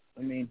now.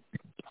 I mean,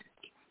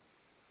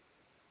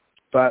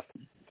 but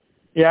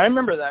yeah, I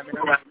remember that.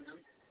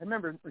 I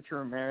remember Richard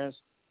Ramirez.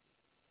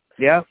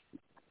 Yeah.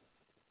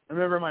 I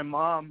remember my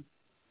mom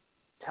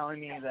telling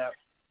me that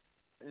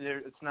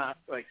it's not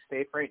like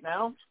safe right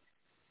now,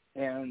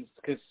 and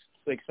because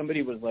like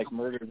somebody was like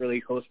murdered really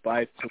close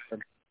by to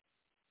where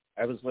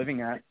I was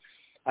living at.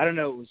 I don't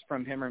know if it was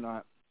from him or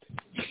not.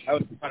 I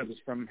thought it was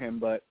from him,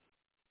 but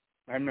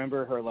I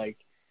remember her like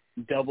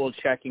double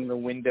checking the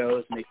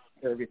windows, making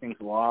sure everything's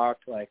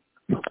locked. Like,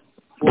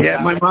 yeah,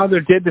 my mother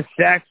did the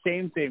exact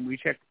same thing. We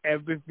checked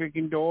every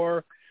freaking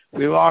door.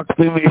 We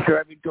made sure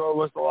every door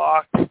was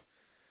locked.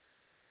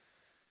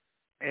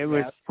 It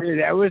was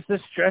that was a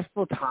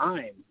stressful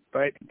time,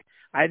 but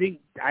I think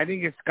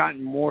it's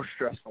gotten more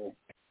stressful.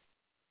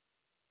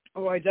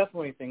 Oh, I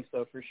definitely think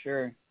so, for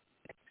sure.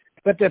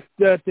 But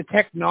the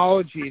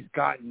technology has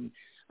gotten.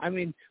 I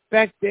mean,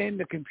 back then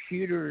the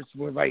computers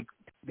were like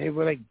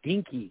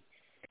dinky.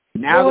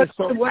 Now they're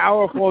so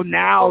powerful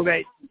now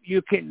that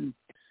you can.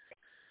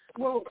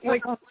 Well,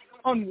 like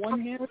on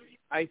one hand,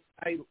 I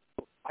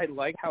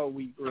like how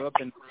we grew up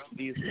in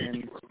these,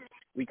 and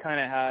we kind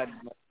of had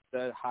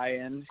the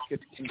high-end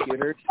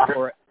computers,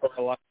 or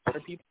a lot of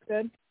other people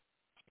did.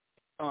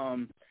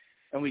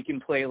 And we can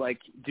play like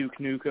Duke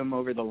Nukem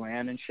over the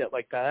LAN and shit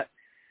like that.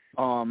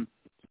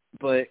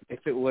 But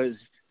if there was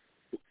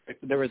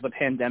a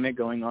pandemic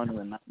going on in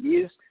the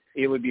 90s,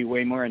 it would be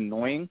way more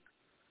annoying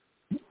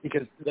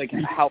because like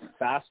how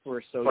fast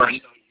we're so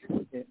used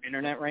to the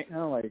internet right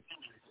now, like.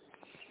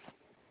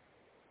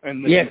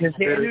 And because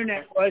the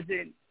internet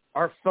wasn't.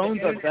 Our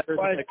phones are better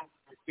than the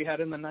we had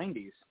in the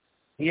 90s.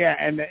 Yeah,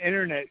 and the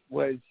internet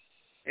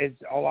is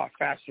a lot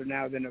faster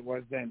now than it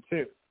was then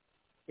too.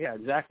 Yeah,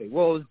 exactly.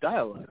 Well, it was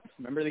dial-up.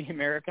 Remember the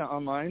America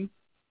Online?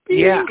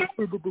 Yeah.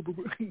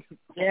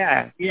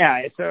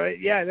 yeah. So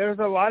there was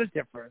a lot of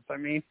difference. I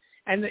mean,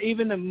 and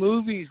even the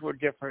movies were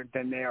different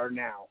than they are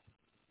now.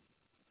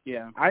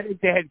 Yeah. I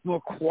think they had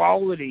more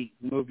quality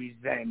movies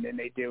then than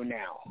they do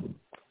now.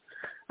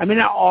 I mean,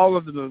 not all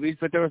of the movies,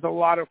 but there was a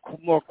lot of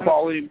more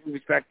quality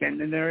movies back then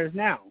than there is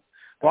now.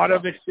 A lot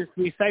of it's just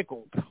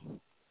recycled.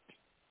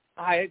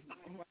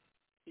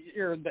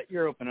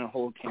 You're opening a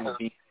whole can of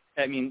beans.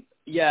 I mean,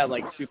 yeah,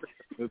 like super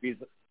movies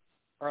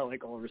are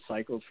like all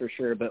recycled for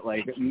sure, but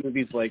like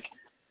movies like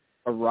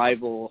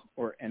Arrival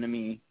or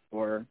Enemy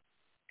or,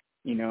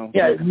 you know.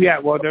 Yeah.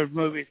 Well, there's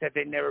movies that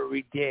they never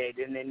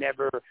redid, and they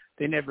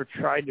never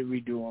tried to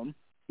redo them.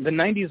 The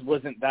 90s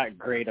wasn't that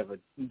great of a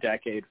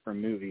decade for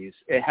movies.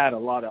 It had a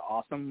lot of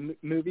awesome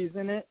movies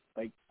in it,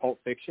 like Pulp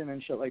Fiction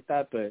and shit like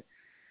that, but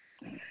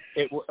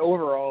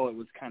overall it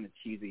was kind of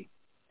cheesy.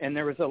 And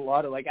there was a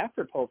lot of, like,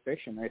 after Pulp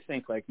Fiction, I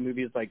think, like,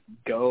 movies like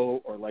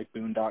Go or, like,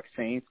 Boondock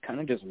Saints kind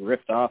of just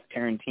ripped off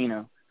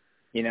Tarantino.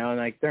 You know,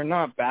 like, they're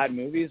not bad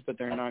movies, but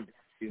they're not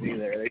good movies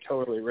either. They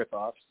totally rip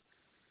offs.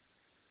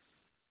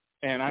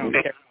 And I don't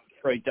care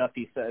what Troy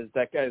Duffy says.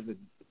 That guy's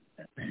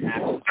an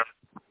asshole.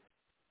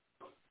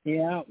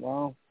 Yeah,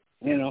 well,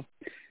 you know.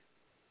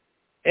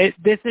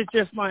 This is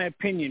just my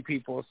opinion,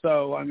 people.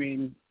 So, I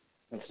mean,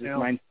 this is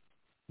mine.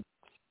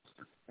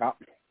 Oh.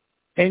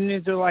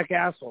 Opinions are like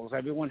assholes.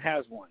 Everyone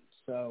has one.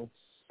 So,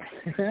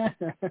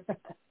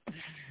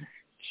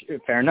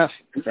 fair enough.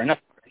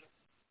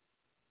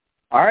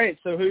 All right.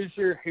 So, who's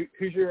your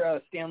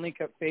Stanley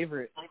Cup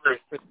favorite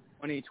for the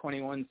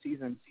 2021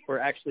 season, or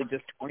actually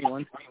just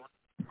 21?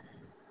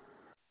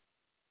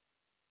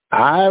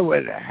 I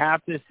would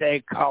have to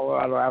say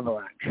Colorado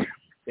Avalanche.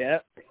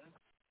 Yeah,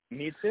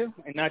 me too.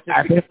 And not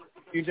just because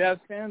I'm a huge Avs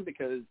fan,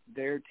 because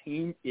their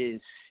team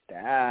is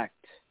stacked.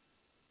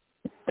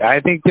 I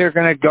think they're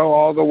going to go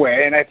all the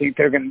way, and I think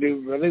they're going to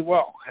do really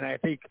well. And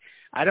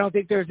I don't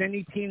think there's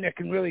any team that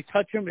can really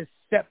touch them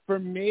except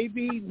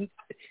maybe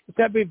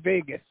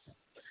Vegas.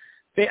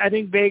 I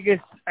think Vegas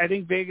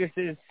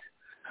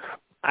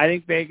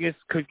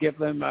could give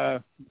them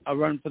a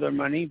run for their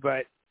money,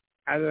 but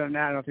other than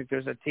that, I don't think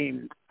there's another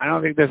team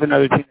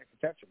that can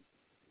touch them.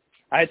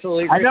 I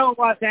totally agree. I know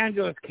Los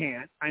Angeles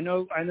can't. I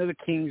know the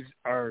Kings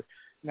are.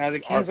 Now the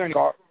Kings aren't.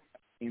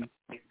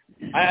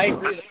 I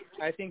agree.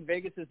 I think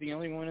Vegas is the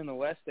only one in the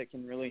West that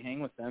can really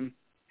hang with them.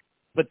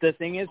 But the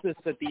thing is that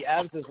the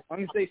Avs, as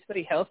long as they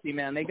stay healthy,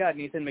 man, they got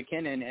Nathan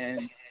McKinnon,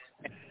 and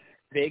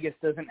Vegas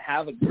doesn't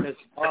have a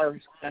star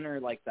center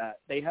like that.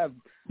 They have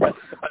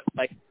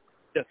like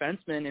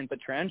defenseman in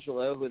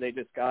Pietrangelo, who they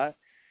just got,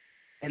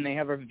 and they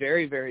have a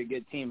very, very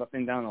good team up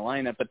and down the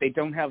lineup, but they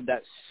don't have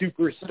that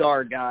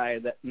superstar guy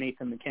that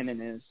Nathan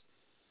McKinnon is.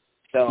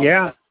 So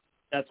yeah,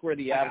 that's where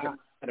the Avs are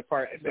set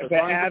apart. So the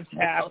Avs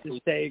have to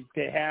stay.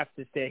 They have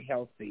to stay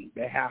healthy.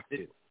 They have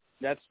to.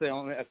 That's the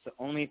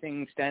only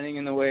thing standing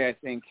in the way, I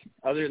think.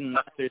 Other than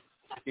that, there's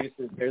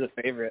excuses. They're the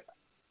favorite.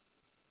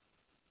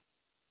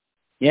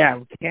 Yeah,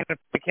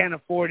 we can't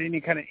afford any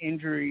kind of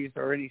injuries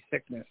or any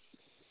sickness.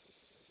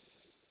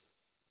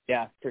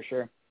 Yeah, for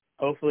sure.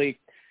 Hopefully,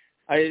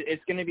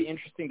 it's going to be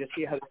interesting to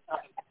see how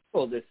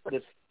this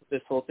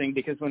whole thing,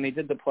 because when they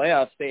did the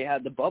playoffs, they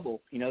had the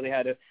bubble. You know, they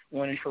had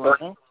one in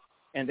Toronto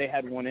and they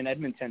had one in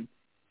Edmonton,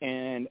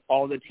 and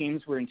all the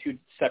teams were in two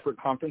separate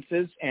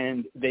conferences,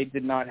 and they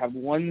did not have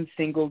one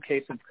single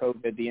case of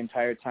COVID the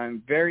entire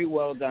time. Very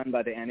well done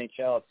by the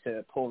NHL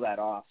to pull that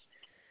off.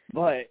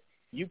 But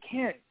you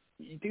can't,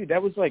 dude,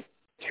 that was like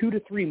 2 to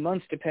 3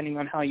 months, depending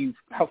on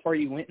how far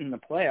you went in the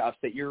playoffs,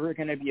 that you're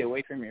going to be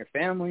away from your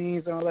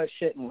families and all that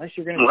shit, unless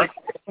you're going to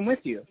take them with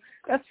you.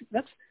 That's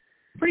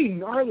pretty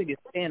gnarly to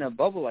stay in a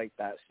bubble like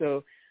that.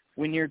 So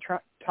when you're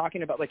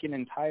talking about like an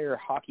entire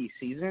hockey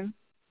season,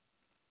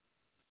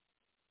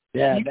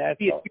 yeah, that's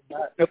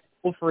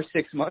for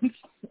 6 months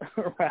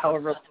or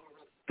however.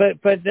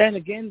 But then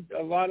again,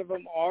 a lot of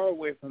them are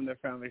away from their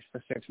families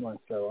for 6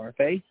 months, though, aren't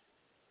they?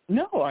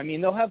 No, I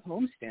mean, they'll have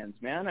homestands,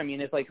 man. I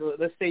mean, it's like,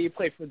 let's say you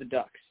play for the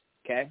Ducks,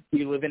 okay?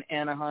 You live in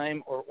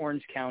Anaheim or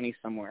Orange County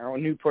somewhere, or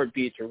Newport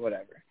Beach or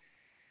whatever.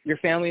 Your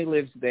family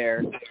lives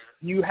there.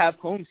 You have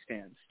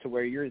homestands to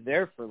where you're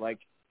there for like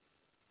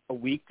a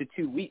week to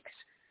 2 weeks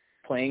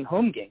playing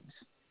home games,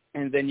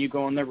 and then you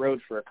go on the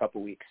road for a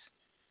couple weeks.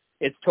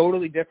 It's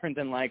totally different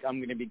than like, I'm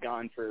going to be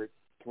gone for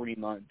 3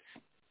 months.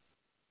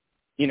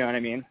 You know what I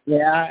mean?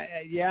 Yeah,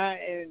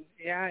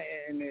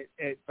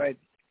 but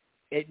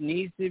it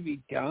needs to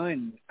be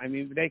done. I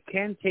mean, they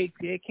can't take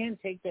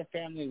their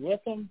family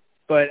with them,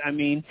 but I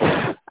mean,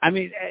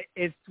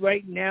 it's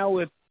right now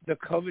with the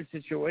COVID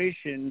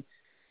situation,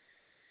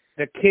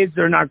 the kids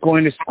are not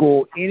going to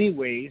school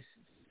anyways.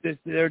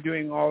 They're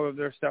doing all of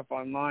their stuff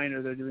online,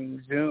 or they're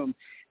doing Zoom,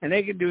 and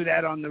they can do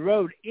that on the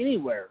road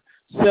anywhere.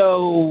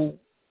 So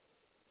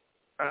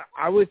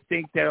I would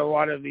think that a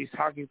lot of these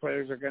hockey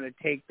players are going to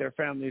take their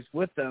families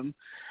with them,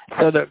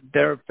 so that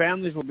their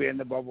families will be in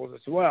the bubbles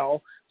as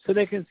well, so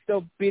they can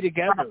still be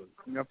together,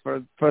 you know,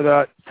 for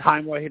the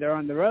time while they're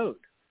on the road.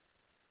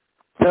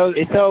 So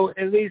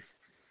at least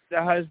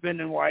the husband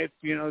and wife,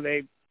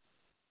 they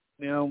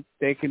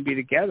can be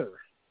together.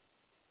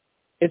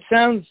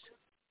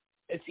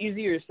 It's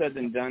easier said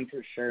than done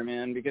for sure,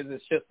 man, because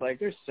it's just like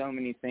there's so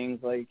many things.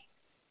 Like,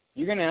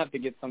 you're going to have to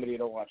get somebody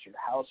to watch your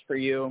house for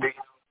you,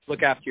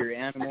 look after your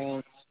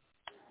animals,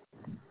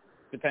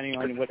 depending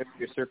on what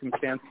your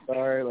circumstances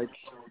are. Like,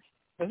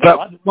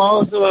 but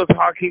most of those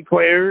hockey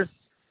players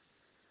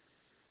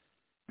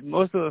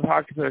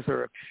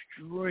are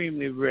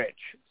extremely rich.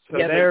 So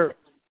yeah, they're.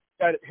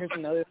 Here's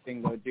another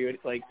thing, though, dude.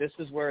 Like, this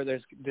is where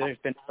there's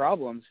been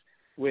problems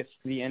with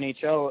the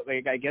NHL.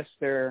 Like, I guess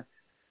I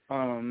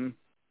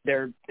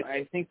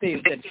think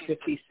they said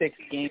 56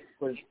 games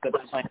was the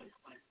plan,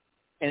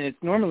 and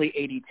it's normally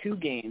 82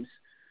 games.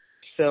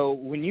 So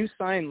when you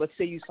sign, let's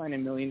say you sign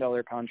 $1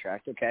 million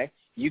contract, okay,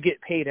 you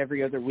get paid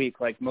every other week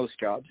like most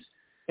jobs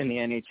in the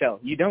NHL.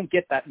 You don't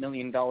get that $1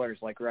 million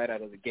like right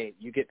out of the gate.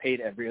 You get paid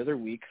every other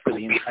week for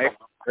the entire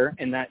year,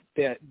 and that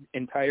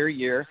entire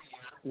year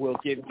will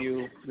give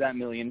you that $1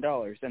 million,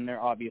 and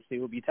there obviously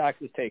will be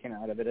taxes taken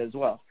out of it as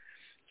well.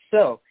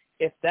 So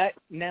if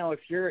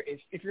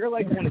you're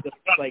like one of the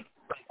like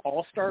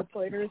all-star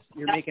players,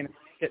 you're making a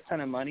shit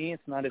ton of money,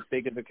 it's not as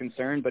big of a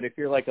concern. But if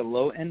you're like a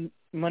low-end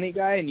money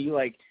guy and you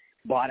like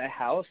bought a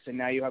house and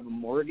now you have a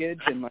mortgage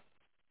and like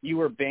you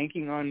were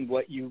banking on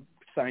what you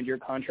signed your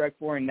contract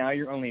for, and now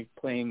you're only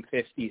playing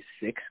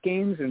 56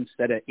 games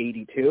instead of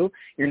 82,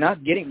 you're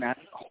not getting that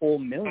whole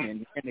 $1 million.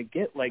 You're going to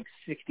get like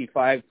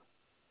 65,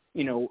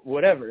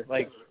 whatever,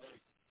 like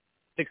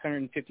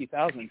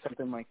 650,000,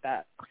 something like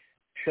that.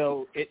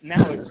 So it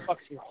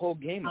fucks your whole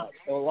game up.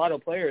 So a lot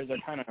of players are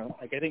kind of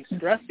like, I think,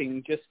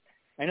 stressing. Just,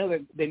 I know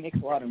that they make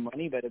a lot of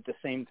money, but at the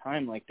same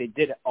time, like, they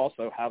did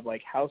also have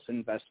like house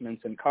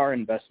investments and car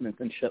investments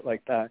and shit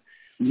like that.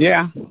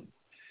 Yeah.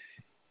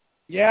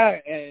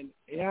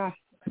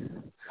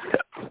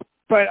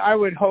 But I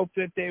would hope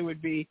that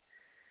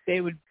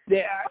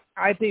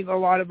I think a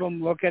lot of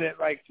them look at it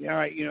like, all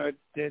right,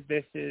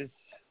 this is.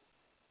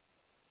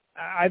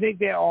 I think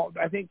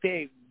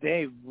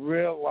they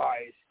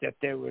realized that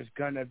there was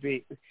going to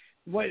be.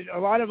 A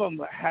lot of them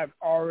have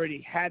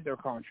already had their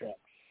contracts.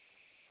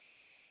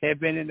 They've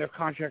been in their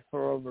contract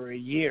for over a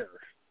year.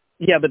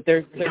 Yeah, but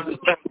they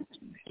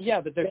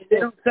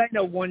don't sign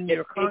a 1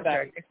 year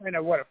contract. They sign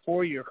a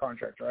 4-year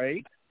contract,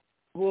 right?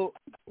 Well,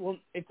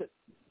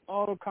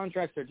 all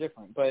contracts are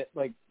different, but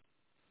like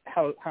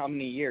how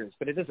many years?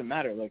 But it doesn't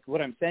matter. Like,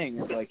 what I'm saying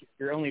is, like, if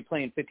you're only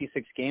playing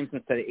 56 games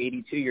instead of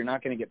 82, you're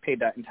not going to get paid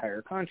that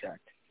entire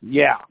contract.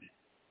 Yeah.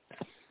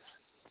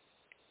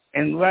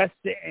 Unless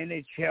the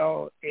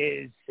NHL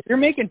is. If you're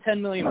making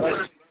 $10 million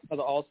of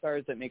the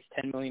All-Stars that makes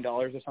 $10 million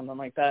or something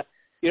like that,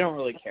 you don't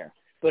really care.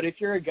 But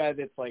if you're a guy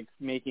that's like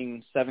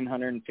making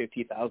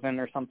 $750,000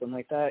 or something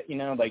like that, you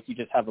know, like you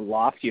just have a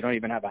loft, you don't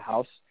even have a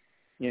house,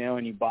 you know,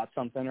 and you bought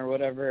something or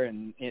whatever,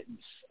 and it's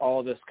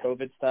all this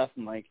COVID stuff,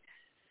 and like,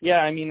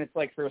 yeah, I mean, it's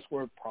like first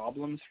world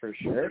problems for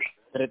sure,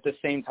 but at the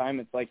same time,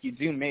 it's like you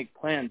do make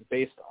plans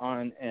based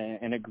on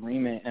an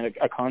agreement and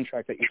a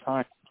contract that you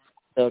sign.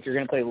 So if you're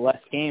going to play less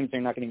games,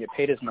 you're not going to get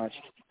paid as much.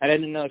 I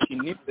didn't know if you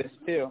knew this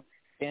too.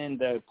 In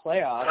the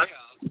playoffs,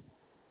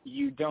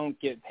 you don't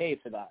get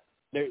paid for that.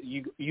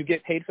 You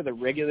get paid for the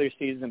regular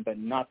season, but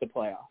not the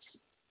playoffs.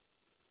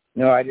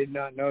 No, I did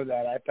not know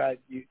that. I thought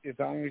as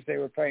long as they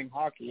were playing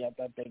hockey, I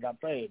thought they got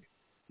paid.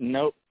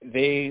 Nope.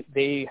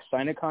 They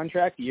sign a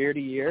contract year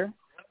to year,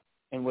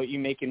 and what you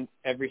make in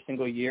every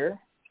single year,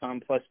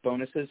 plus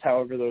bonuses,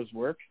 however those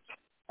work,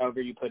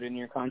 however you put in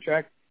your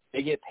contract,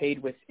 they get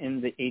paid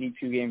within the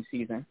 82-game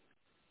season.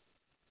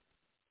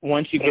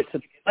 Once you get to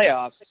the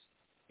playoffs,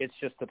 it's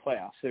just the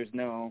playoffs. There's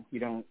no, you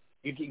don't,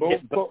 you can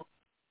get. But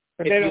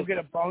they don't get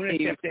a bonus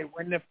if they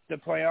win the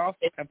playoffs,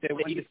 if they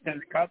win the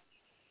Stanley Cup?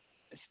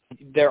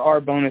 There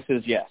are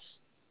bonuses, yes.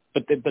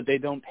 But they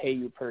don't pay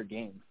you per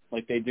game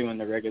like they do in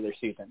the regular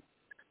season.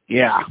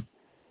 Yeah.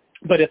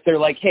 But if they're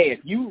like, hey, if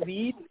you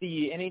lead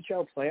the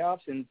NHL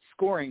playoffs in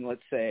scoring,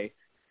 let's say,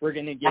 we're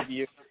going to give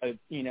you a,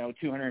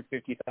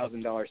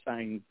 $250,000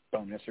 signing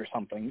bonus or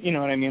something. You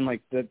know what I mean?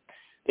 Like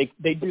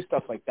they do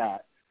stuff like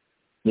that.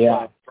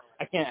 Yeah. But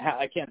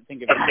I can't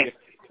think of anything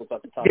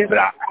off the top. Yeah, but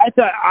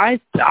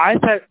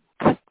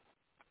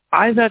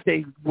I thought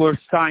they were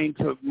signed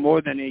to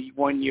more than a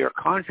 1-year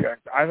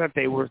contract. I thought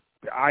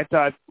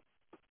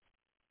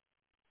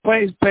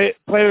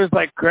players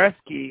like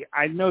Gretzky,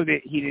 I know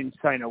that he didn't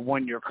sign a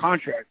 1-year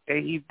contract.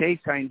 They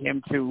signed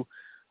him to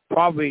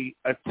probably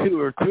a 2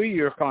 or 3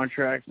 year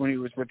contract when he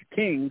was with the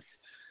Kings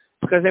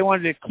because they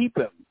wanted to keep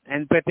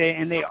him. But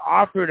they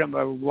offered him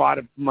a lot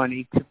of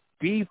money to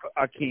be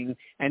a King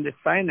and to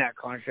sign that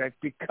contract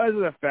because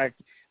of the fact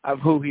of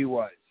who he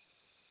was.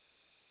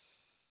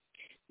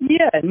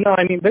 Yeah, no,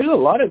 I mean, there's a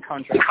lot of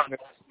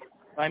contracts.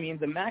 I mean,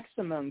 the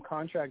maximum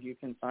contract you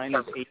can sign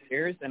is 8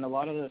 years, and a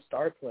lot of the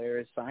star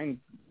players sign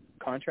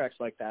contracts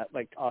like that,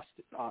 like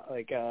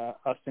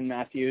Austin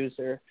Matthews,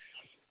 or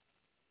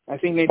I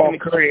think Nathan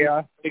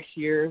McKinnon, 6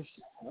 years.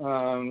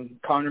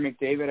 Connor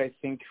McDavid, I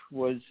think,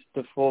 was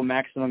the full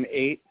maximum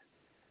 8.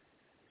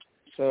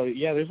 So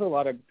yeah, there's a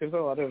lot of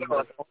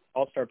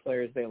all-star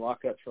players they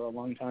lock up for a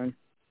long time.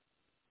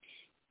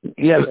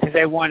 Yeah, because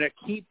they want to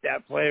keep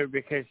that player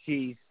because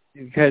he's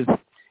good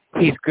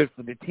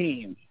for the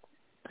team.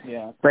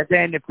 Yeah. But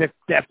then if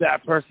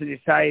that person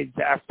decides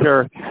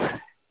after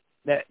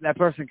that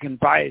person can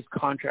buy his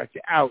contract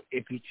out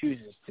if he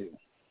chooses to.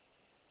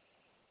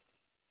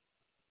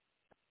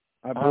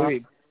 I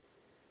believe.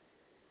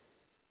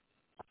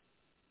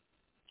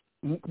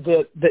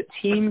 The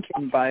team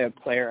can buy a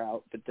player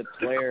out, but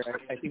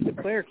I think the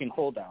player can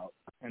hold out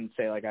and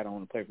say, like, I don't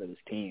want to play for this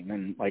team,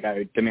 and, like,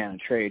 I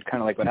demand a trade,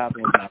 kind of like what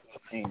happened with that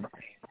team.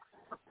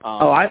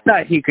 I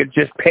thought he could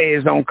just pay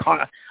his own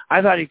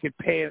I thought he could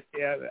pay it.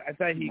 Yeah, I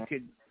thought he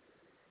could.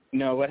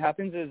 No, what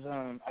happens is,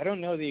 I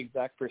don't know the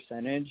exact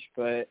percentage,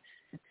 but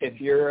if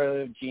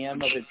you're a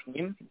GM of a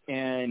team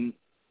and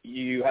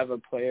you have a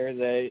player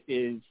that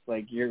is,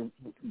 like, you're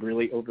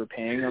really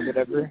overpaying or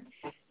whatever,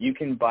 you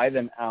can buy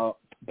them out,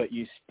 but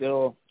you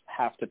still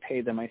have to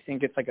pay them. I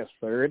think it's like a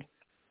third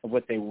of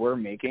what they were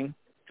making.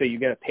 So you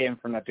got to pay them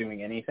for not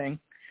doing anything.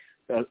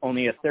 So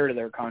only a third of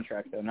their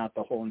contract, though, not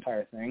the whole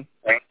entire thing.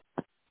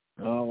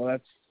 Oh, well,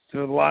 that's a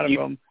lot of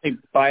them. They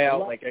buy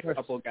out like a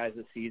couple of guys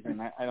a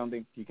season. I don't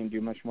think you can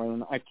do much more than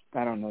that.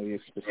 I don't know the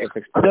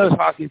specifics. Those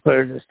hockey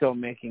players are still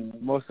making,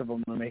 most of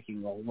them are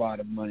making a lot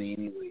of money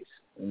anyways.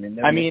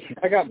 I mean, if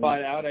I got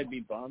bought out, I'd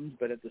be bummed,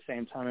 but at the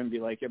same time, I'd be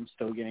like, I'm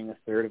still getting a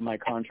third of my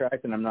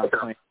contract, and I'm not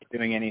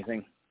doing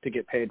anything to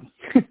get paid.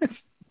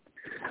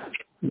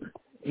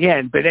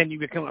 Yeah, but then you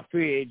become a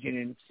free agent,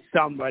 and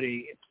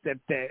somebody that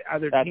the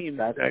other team.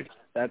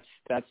 That's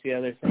the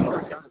other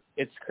thing.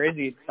 It's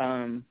crazy.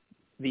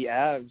 The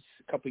Avs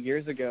a couple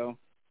years ago,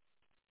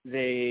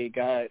 they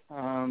got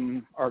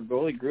our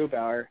goalie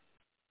Grubauer,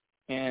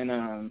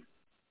 and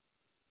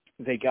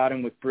they got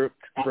him with Brooks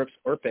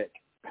Orpik,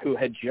 who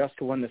had just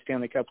won the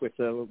Stanley Cup with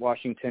the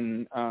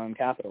Washington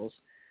Capitals,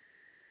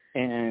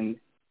 and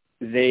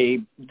they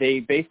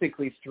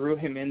basically threw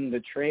him in the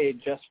trade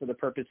just for the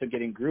purpose of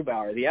getting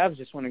Grubauer. The Avs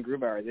just wanted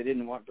Grubauer. They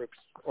didn't want Brooks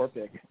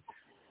Orpik,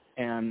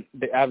 and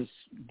the Avs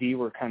D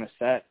were kind of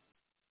set,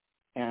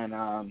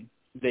 and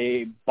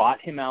they bought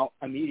him out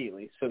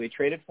immediately. So they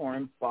traded for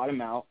him, bought him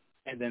out,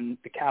 and then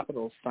the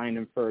Capitals signed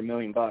him for $1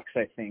 million, I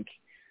think.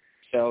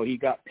 So he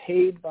got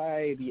paid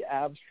by the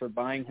Avs for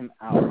buying him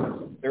out,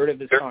 a third of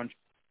his contract,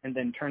 and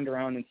then turned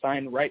around and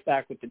signed right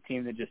back with the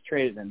team that just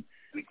traded him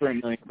for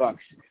 $1 million.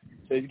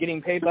 So he's getting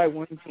paid by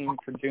one team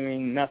for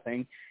doing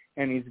nothing,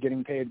 and he's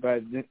getting paid by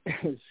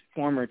his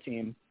former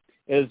team.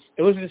 It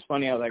was just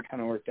funny how that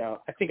kind of worked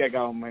out. I think I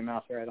got my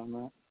mouth right on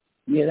that.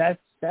 Yeah,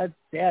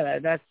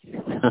 that's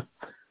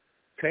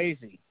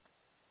crazy.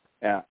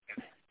 Yeah.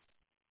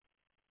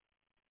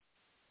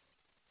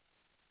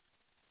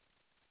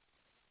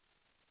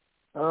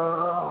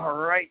 All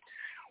right.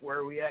 Where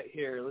are we at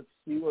here? Let's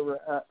see where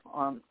we're at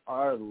on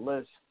our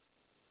list.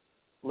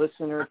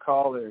 Listener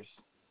callers.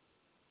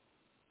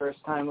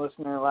 First time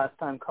listener, last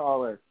time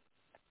caller.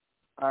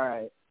 All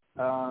right.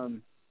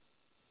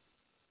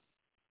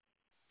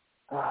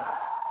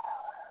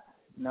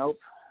 Nope.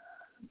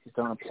 These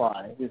don't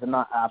apply. These are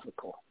not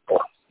applicable.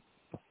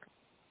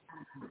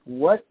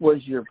 What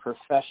was your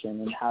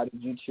profession and how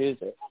did you choose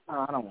it?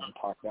 Oh, I don't want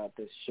to talk about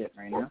this shit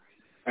right now.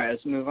 All right,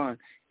 let's move on.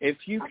 If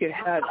you could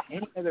have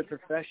any other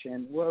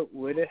profession, what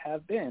would it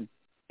have been?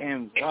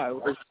 And why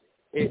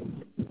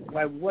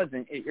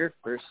wasn't it your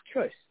first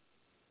choice?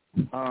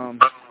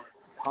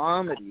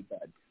 Comedy,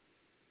 bud.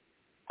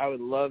 I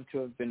would love to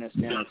have been a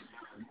stand-up.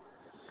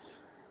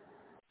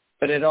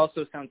 But it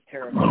also sounds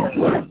terrible.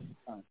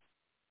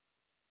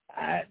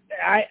 I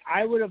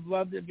would have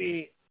loved to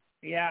be,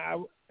 I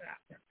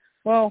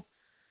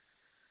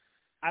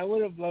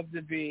would have loved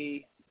to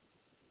be,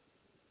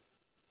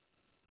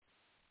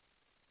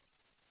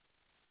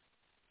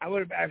 I would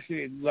have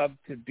actually loved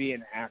to be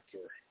an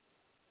actor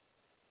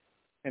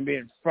and be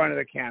in front of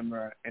the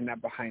camera and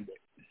not behind it.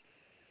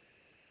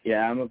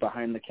 Yeah, I'm a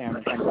behind the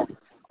camera.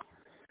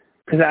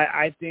 Because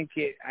I think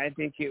it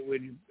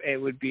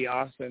would be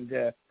awesome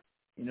to,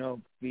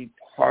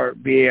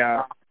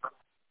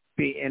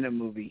 be in a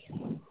movie.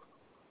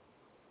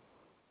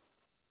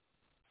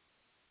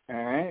 All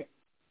right.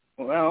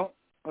 Well,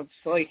 let's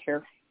see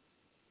here.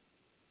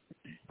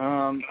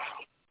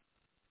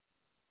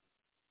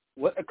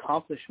 What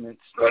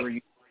accomplishments were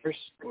you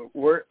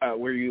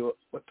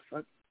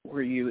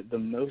the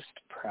most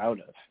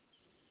proud of?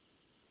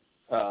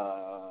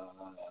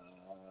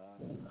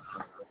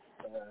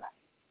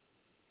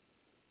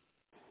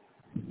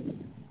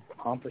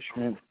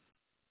 Accomplishment.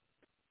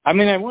 I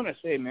mean, I want to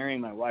say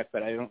marrying my wife,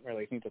 but I don't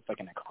really think that's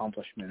like an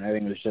accomplishment. I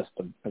think it was just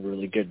a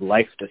really good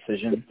life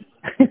decision.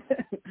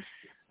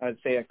 I'd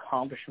say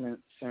accomplishment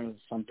sounds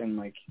something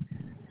like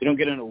you don't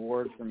get an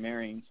award for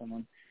marrying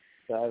someone.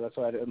 So that's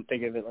why I didn't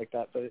think of it like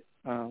that. But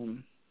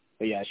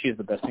yeah, she's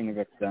the best thing I've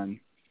ever done.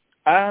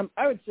 I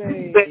would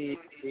say,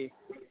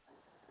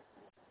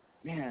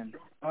 man,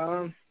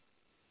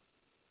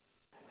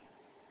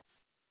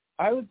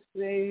 I would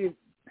say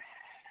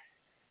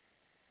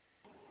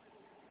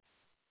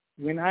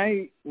when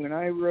I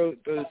wrote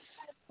those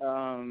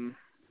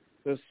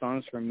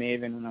songs for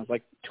Maven when I was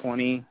like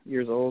 20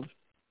 years old,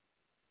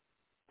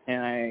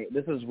 and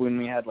this is when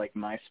we had like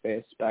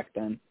MySpace back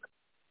then,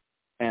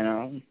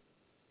 and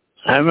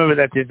I remember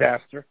that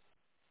disaster.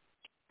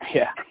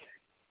 Yeah.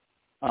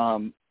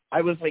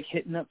 I was like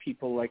hitting up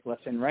people like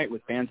left and right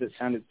with bands that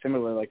sounded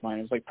similar like mine.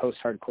 It was like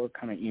post-hardcore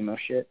kind of emo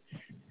shit,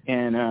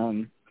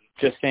 and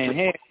just saying,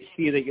 hey, I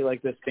see that you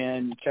like this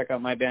band. Check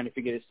out my band if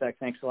you get a sec.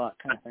 Thanks a lot,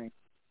 kind of thing.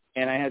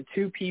 And I had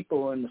 2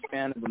 people in the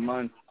span of a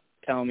month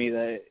tell me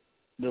that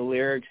the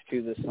lyrics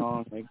to the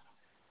song like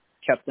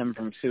kept them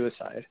from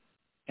suicide.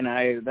 And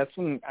that's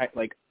when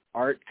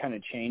art kind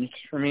of changed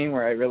for me,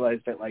 where I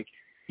realized that like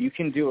you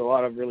can do a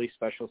lot of really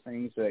special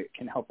things that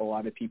can help a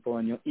lot of people,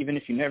 and even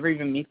if you never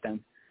even meet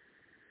them,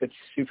 it's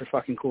super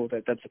fucking cool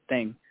that that's a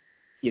thing,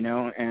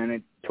 and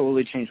it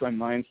totally changed my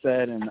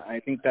mindset. And I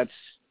think that's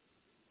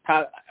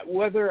I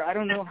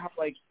don't know how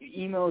like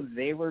emo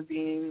they were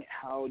being,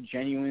 how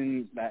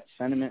genuine that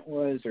sentiment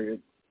was, or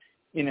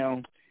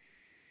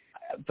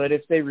but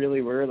if they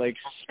really were like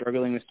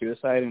struggling with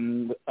suicide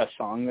and a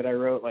song that I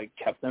wrote like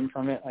kept them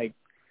from it, like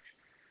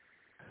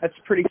that's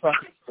pretty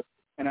fucking cool.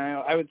 And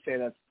I would say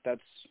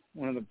that's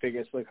one of the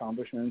biggest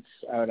accomplishments,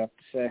 I would have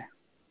to say,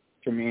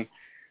 for me.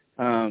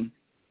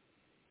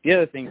 The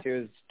other thing too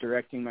is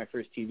directing my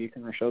first TV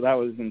commercial. That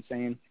was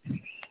insane.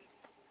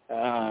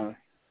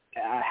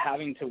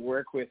 Having to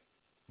work with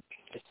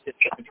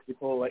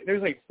people, like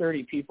there's like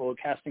 30 people,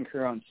 cast and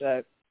crew on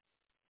set,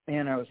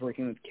 and I was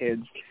working with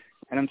kids.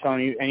 And I'm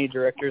telling you, any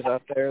directors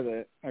out there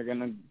that are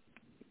gonna,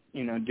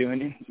 do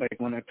any, like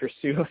want to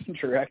pursue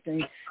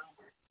directing,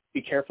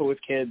 be careful with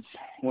kids.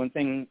 I'll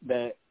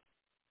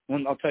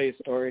tell you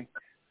a story.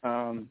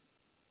 When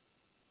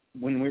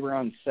we were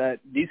on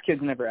set, these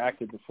kids never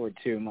acted before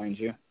too, mind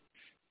you.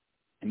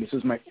 And this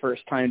was my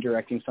first time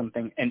directing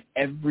something, and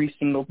every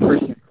single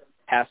person,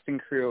 cast and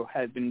crew,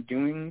 had been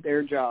doing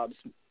their jobs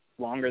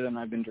longer than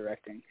I've been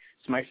directing.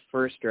 It's my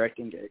first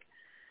directing gig.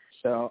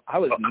 So I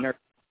was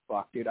nervous,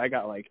 dude. I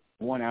got like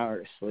 1 hour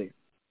of sleep.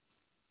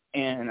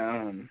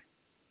 And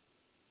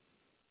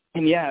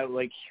yeah,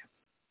 like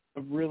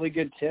a really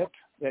good tip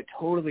that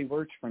totally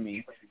worked for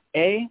me.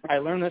 I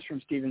learned this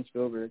from Steven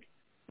Spielberg,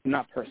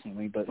 not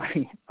personally, but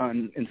like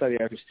inside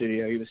the actor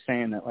studio. He was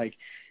saying that like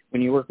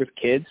when you work with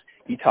kids,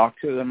 you talk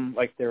to them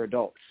like they're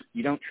adults.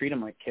 You don't treat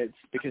them like kids,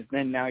 because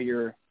then now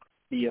you're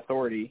the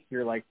authority.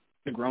 You're like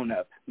the grown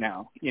up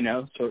now,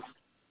 So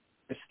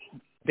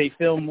they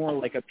feel more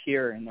like a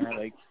peer, and they're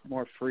like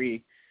more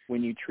free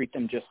when you treat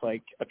them just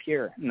like a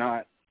peer,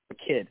 not a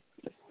kid,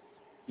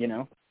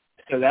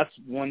 So that's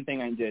one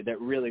thing I did that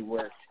really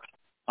worked.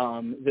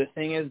 The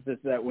thing is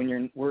that when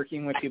you're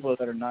working with people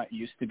that are not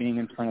used to being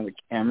in front of the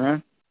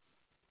camera,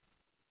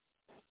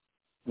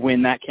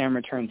 when that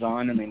camera turns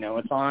on and they know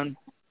it's on,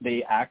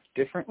 they act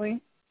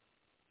differently.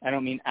 I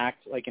don't mean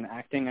act like in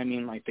acting. I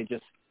mean like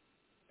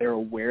they're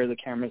aware the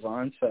camera's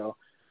on. So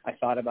I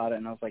thought about it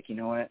and I was like, you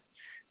know what?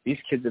 These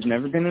kids have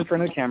never been in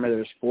front of the camera.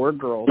 There's 4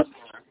 girls,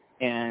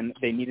 and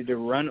they needed to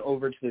run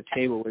over to the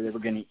table where they were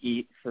going to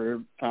eat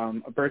for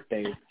a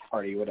birthday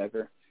party,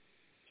 whatever.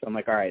 So I'm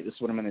like, all right, this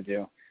is what I'm going to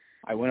do.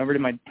 I went over to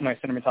my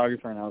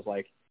cinematographer, and I was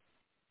like,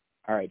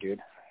 all right,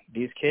 dude,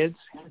 these kids,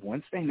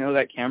 once they know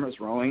that camera's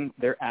rolling,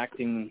 they're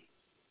acting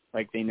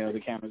like they know the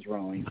camera's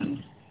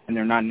rolling, and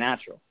they're not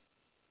natural.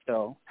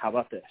 So how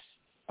about this?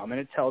 I'm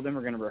going to tell them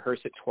we're going to rehearse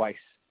it twice.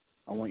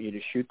 I want you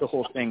to shoot the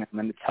whole thing. I'm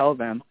going to tell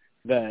them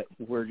that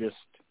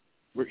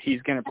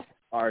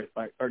our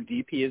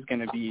DP is going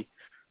to be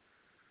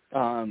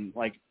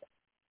like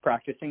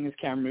practicing his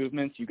camera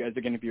movements. You guys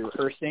are going to be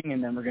rehearsing,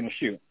 and then we're going to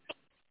shoot.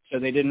 So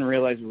they didn't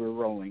realize we were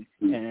rolling.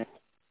 And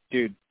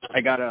dude,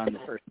 I got it on the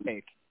first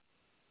take.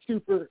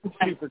 Super,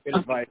 super good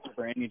advice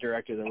for any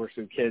director that works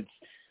with kids.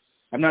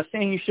 I'm not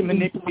saying you should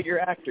manipulate your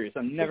actors.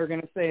 I'm never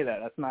going to say that.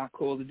 That's not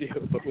cool to do.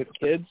 But with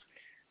kids,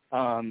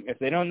 if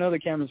they don't know the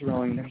camera's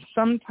rolling, they're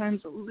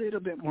sometimes a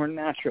little bit more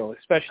natural,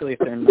 especially if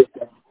they're not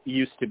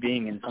used to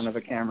being in front of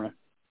a camera.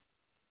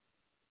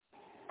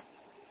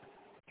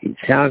 It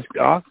sounds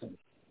awesome.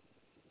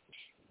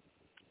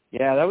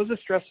 Yeah, that was a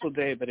stressful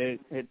day, but it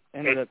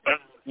ended up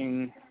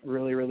being a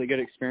really, really good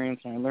experience,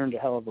 and I learned a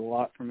hell of a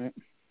lot from it.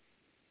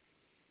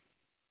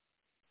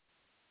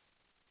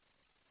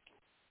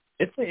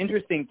 It's an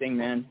interesting thing,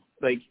 man,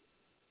 like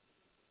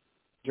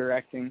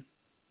directing.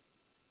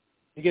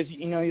 Because,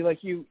 you know,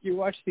 you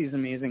watch these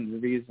amazing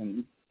movies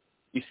and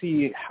you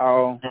see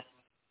how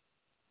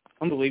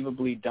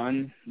unbelievably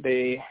done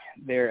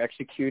they're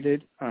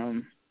executed.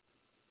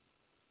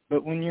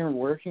 But when you're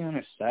working on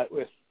a set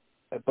with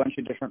a bunch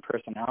of different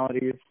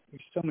personalities,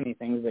 there's so many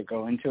things that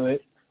go into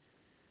it.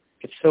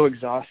 It's so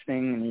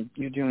exhausting, and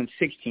you're doing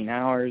 16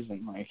 hours,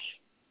 and like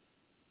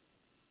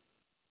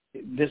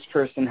this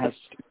person has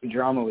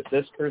drama with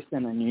this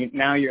person, and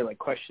now you're like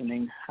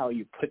questioning how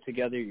you put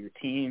together your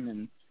team,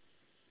 and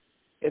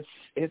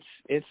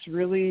it's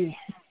really,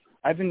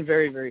 I've been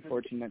very, very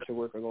fortunate to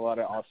work with a lot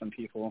of awesome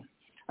people.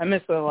 I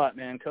miss it a lot,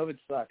 man. COVID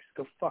sucks.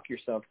 Go fuck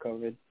yourself,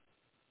 COVID.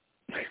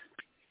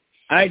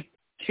 I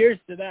cheers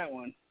to that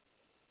one.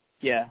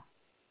 Yeah,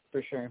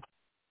 for sure.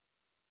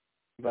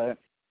 But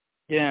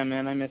yeah,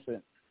 man, I miss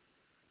it.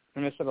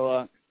 I miss it a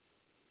lot.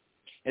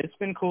 It's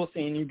been cool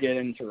seeing you get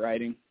into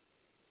writing.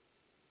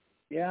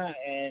 Yeah,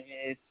 and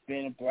it's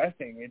been a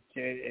blessing.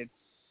 It's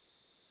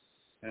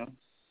you know,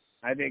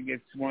 I think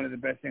it's one of the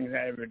best things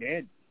I ever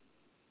did.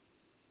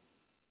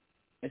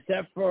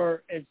 Except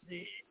for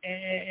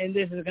and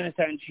this is gonna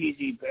sound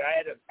cheesy, but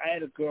I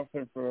had a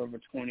girlfriend for over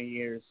 20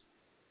 years,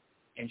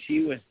 and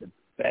she was the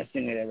best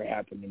thing that ever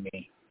happened to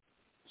me.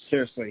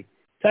 Seriously,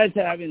 besides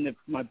having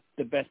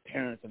the best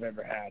parents I've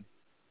ever had.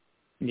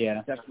 Yeah.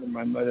 Except for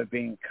my mother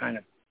being kind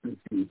of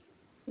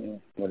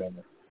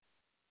whatever.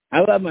 I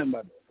love my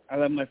mother. I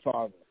love my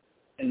father,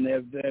 and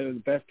they're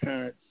the best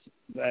parents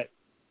that,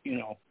 you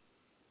know,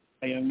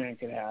 a young man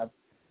could have.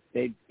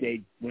 They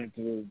went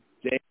through.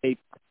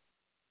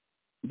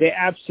 They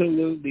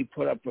absolutely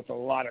put up with a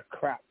lot of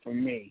crap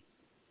from me,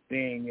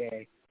 being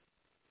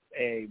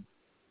a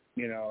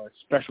you know, a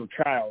special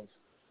child,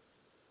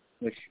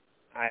 which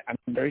I'm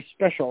very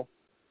special.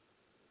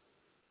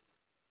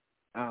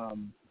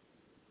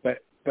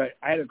 But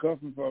I had a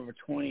girlfriend for over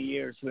 20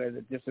 years who has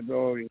a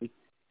disability,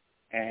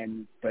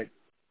 but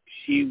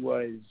she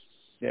was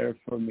there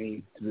for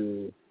me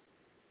through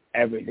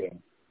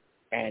everything,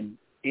 and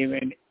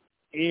even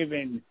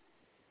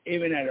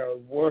at our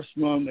worst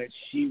moments,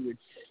 she would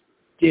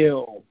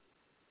still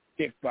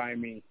stick by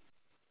me.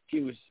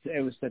 It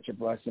was such a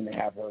blessing to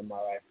have her in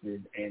my life,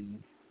 dude.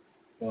 And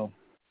so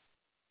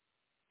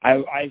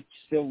I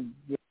still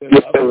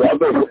really love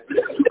her.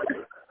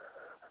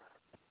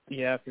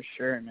 Yeah, for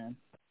sure, man.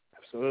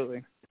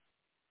 Absolutely.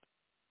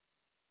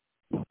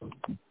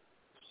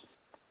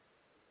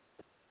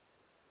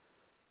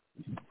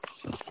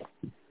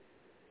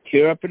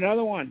 Cue up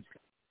another one.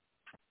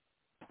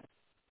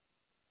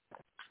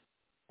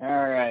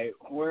 All right,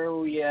 where are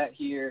we at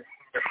here?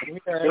 We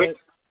are at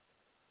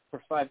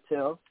for 5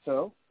 till.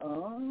 So,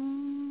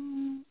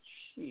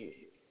 shit.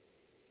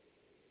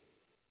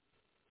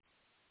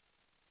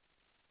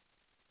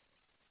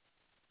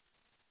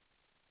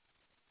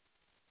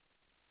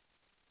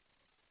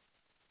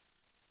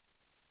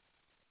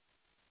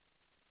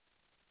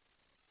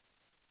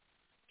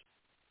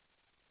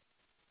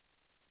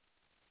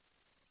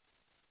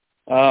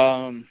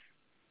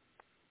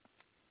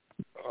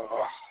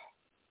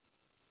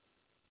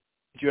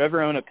 Did you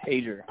ever own a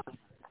pager?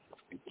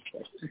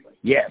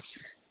 Yes.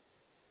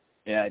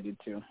 Yeah, I did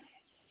too.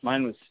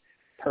 Mine was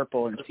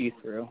purple and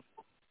see-through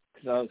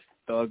because I was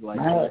thug like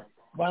Mine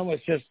that. was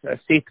just a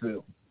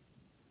see-through.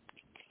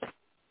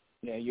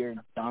 Yeah, you're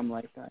dumb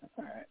like that.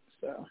 All right,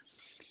 so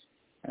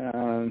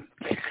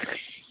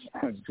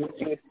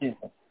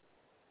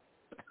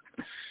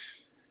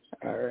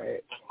All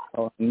right.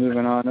 Well,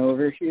 moving on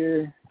over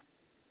here.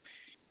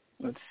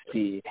 Let's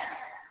see.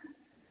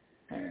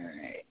 All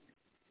right.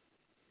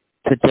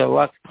 The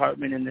deluxe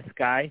apartment in the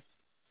sky.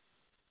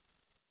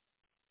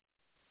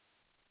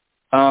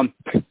 Run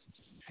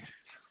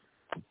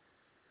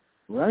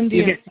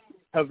DMC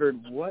covered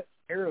what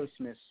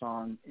Aerosmith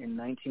song in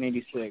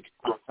 1986?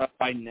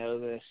 I know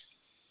this.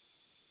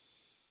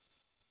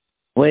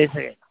 Wait a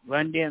second.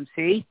 Run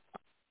DMC?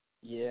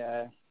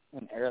 Yeah,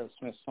 an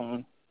Aerosmith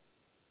song.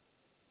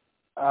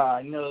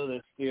 I know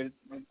this, dude.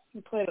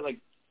 We played it like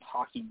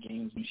hockey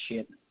games and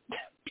shit.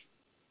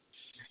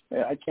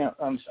 Yeah, I can't.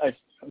 I'm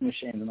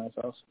ashamed of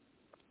myself.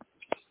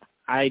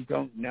 I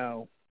don't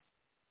know.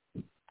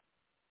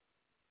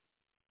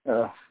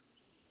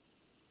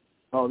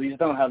 Oh, these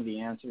don't have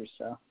the answers,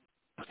 so.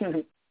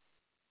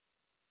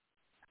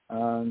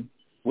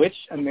 Which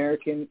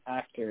American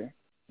actor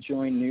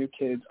joined New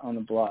Kids on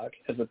the Block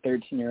as a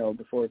 13-year-old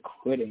before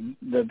quitting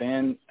the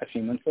band a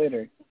few months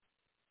later?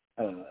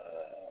 I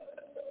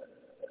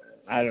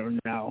don't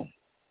know.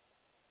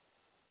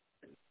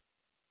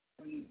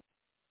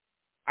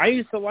 I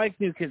used to like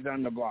New Kids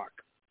on the Block,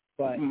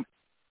 but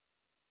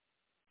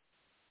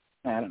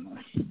I don't know.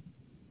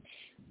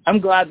 I'm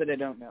glad that I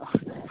don't know.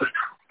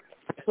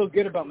 I feel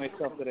good about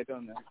myself that I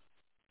don't know.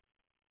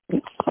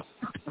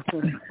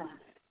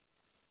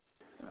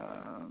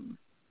 All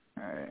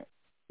right.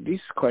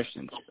 These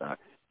questions suck.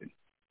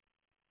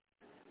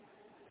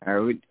 All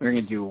right, we're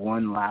going to do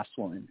one last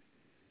one.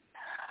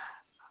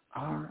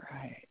 All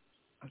right.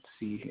 Let's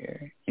see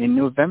here. In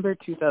November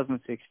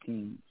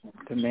 2016,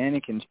 the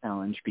Mannequin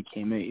Challenge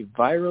became a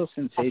viral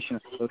sensation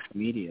on social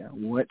media.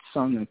 What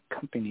song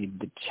accompanied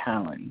the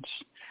challenge?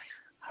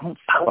 I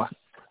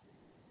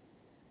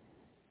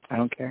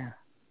don't care.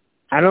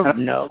 I don't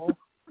know.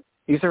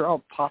 These are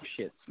all pop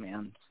shits,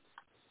 man.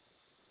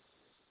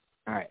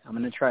 All right, I'm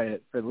going to try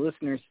it. For the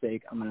listener's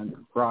sake, I'm going to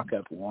rock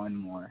up one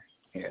more.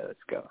 Here,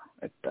 let's go.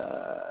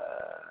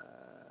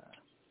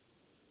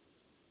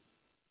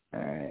 All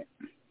right.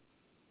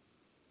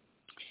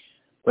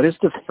 What is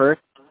the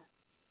first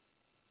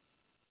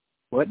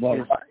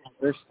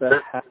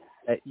hat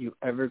that you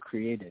ever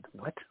created?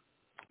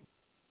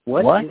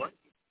 What?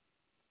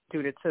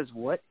 Dude, it says,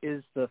 what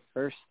is the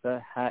first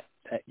hat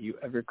that you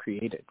ever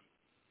created?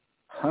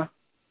 Huh?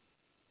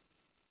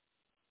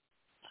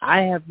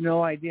 I have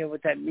no idea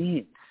what that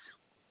means.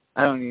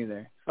 I don't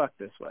either. Fuck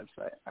this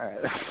website. All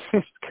right.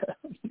 Let's go.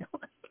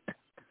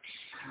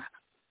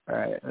 All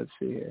right, let's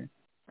see here.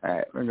 All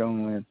right, we're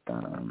going with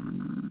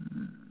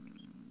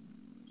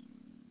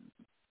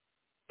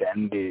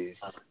Dendy's.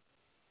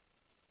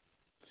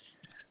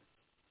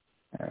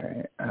 All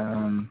right.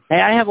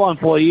 Hey, I have one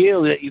for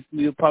you that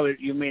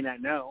you may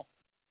not know.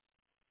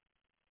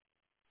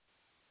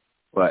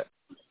 What?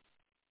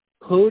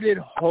 Who did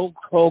Hulk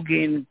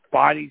Hogan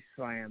body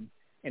slam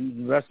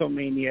in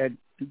WrestleMania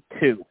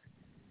 2?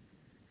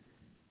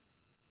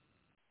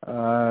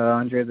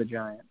 Andre the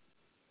Giant.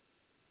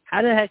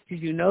 How the heck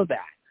did you know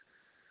that?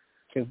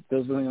 Because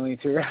those are the only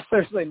two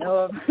wrestlers I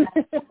know of.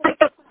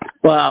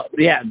 Well,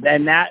 yeah,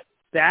 and that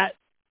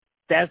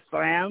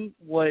slam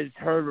was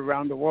heard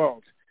around the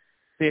world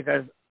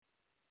because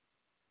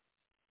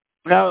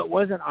it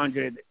wasn't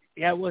Andre.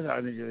 Yeah, it was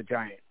Andre the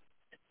Giant.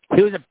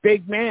 He was a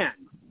big man.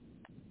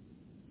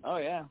 Oh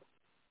yeah,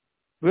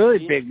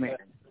 really big man.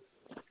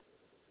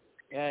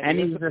 Yeah, and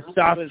he was a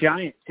soft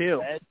giant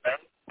too.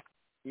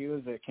 He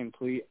was a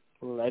complete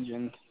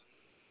legend.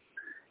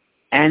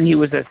 And he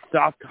was a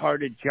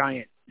soft-hearted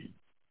giant.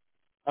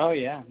 Oh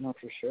yeah, no,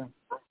 for sure.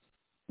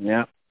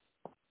 Yeah.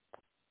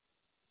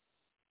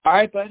 All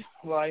right, bud.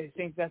 Well, I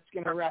think that's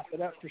going to wrap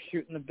it up for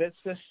Shooting the Bits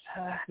this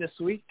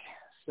week.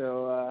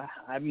 So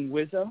I'm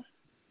Wizzo.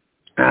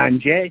 I'm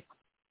Jay.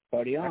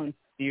 Party on.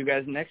 See you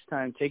guys next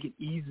time. Take it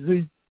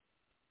easy.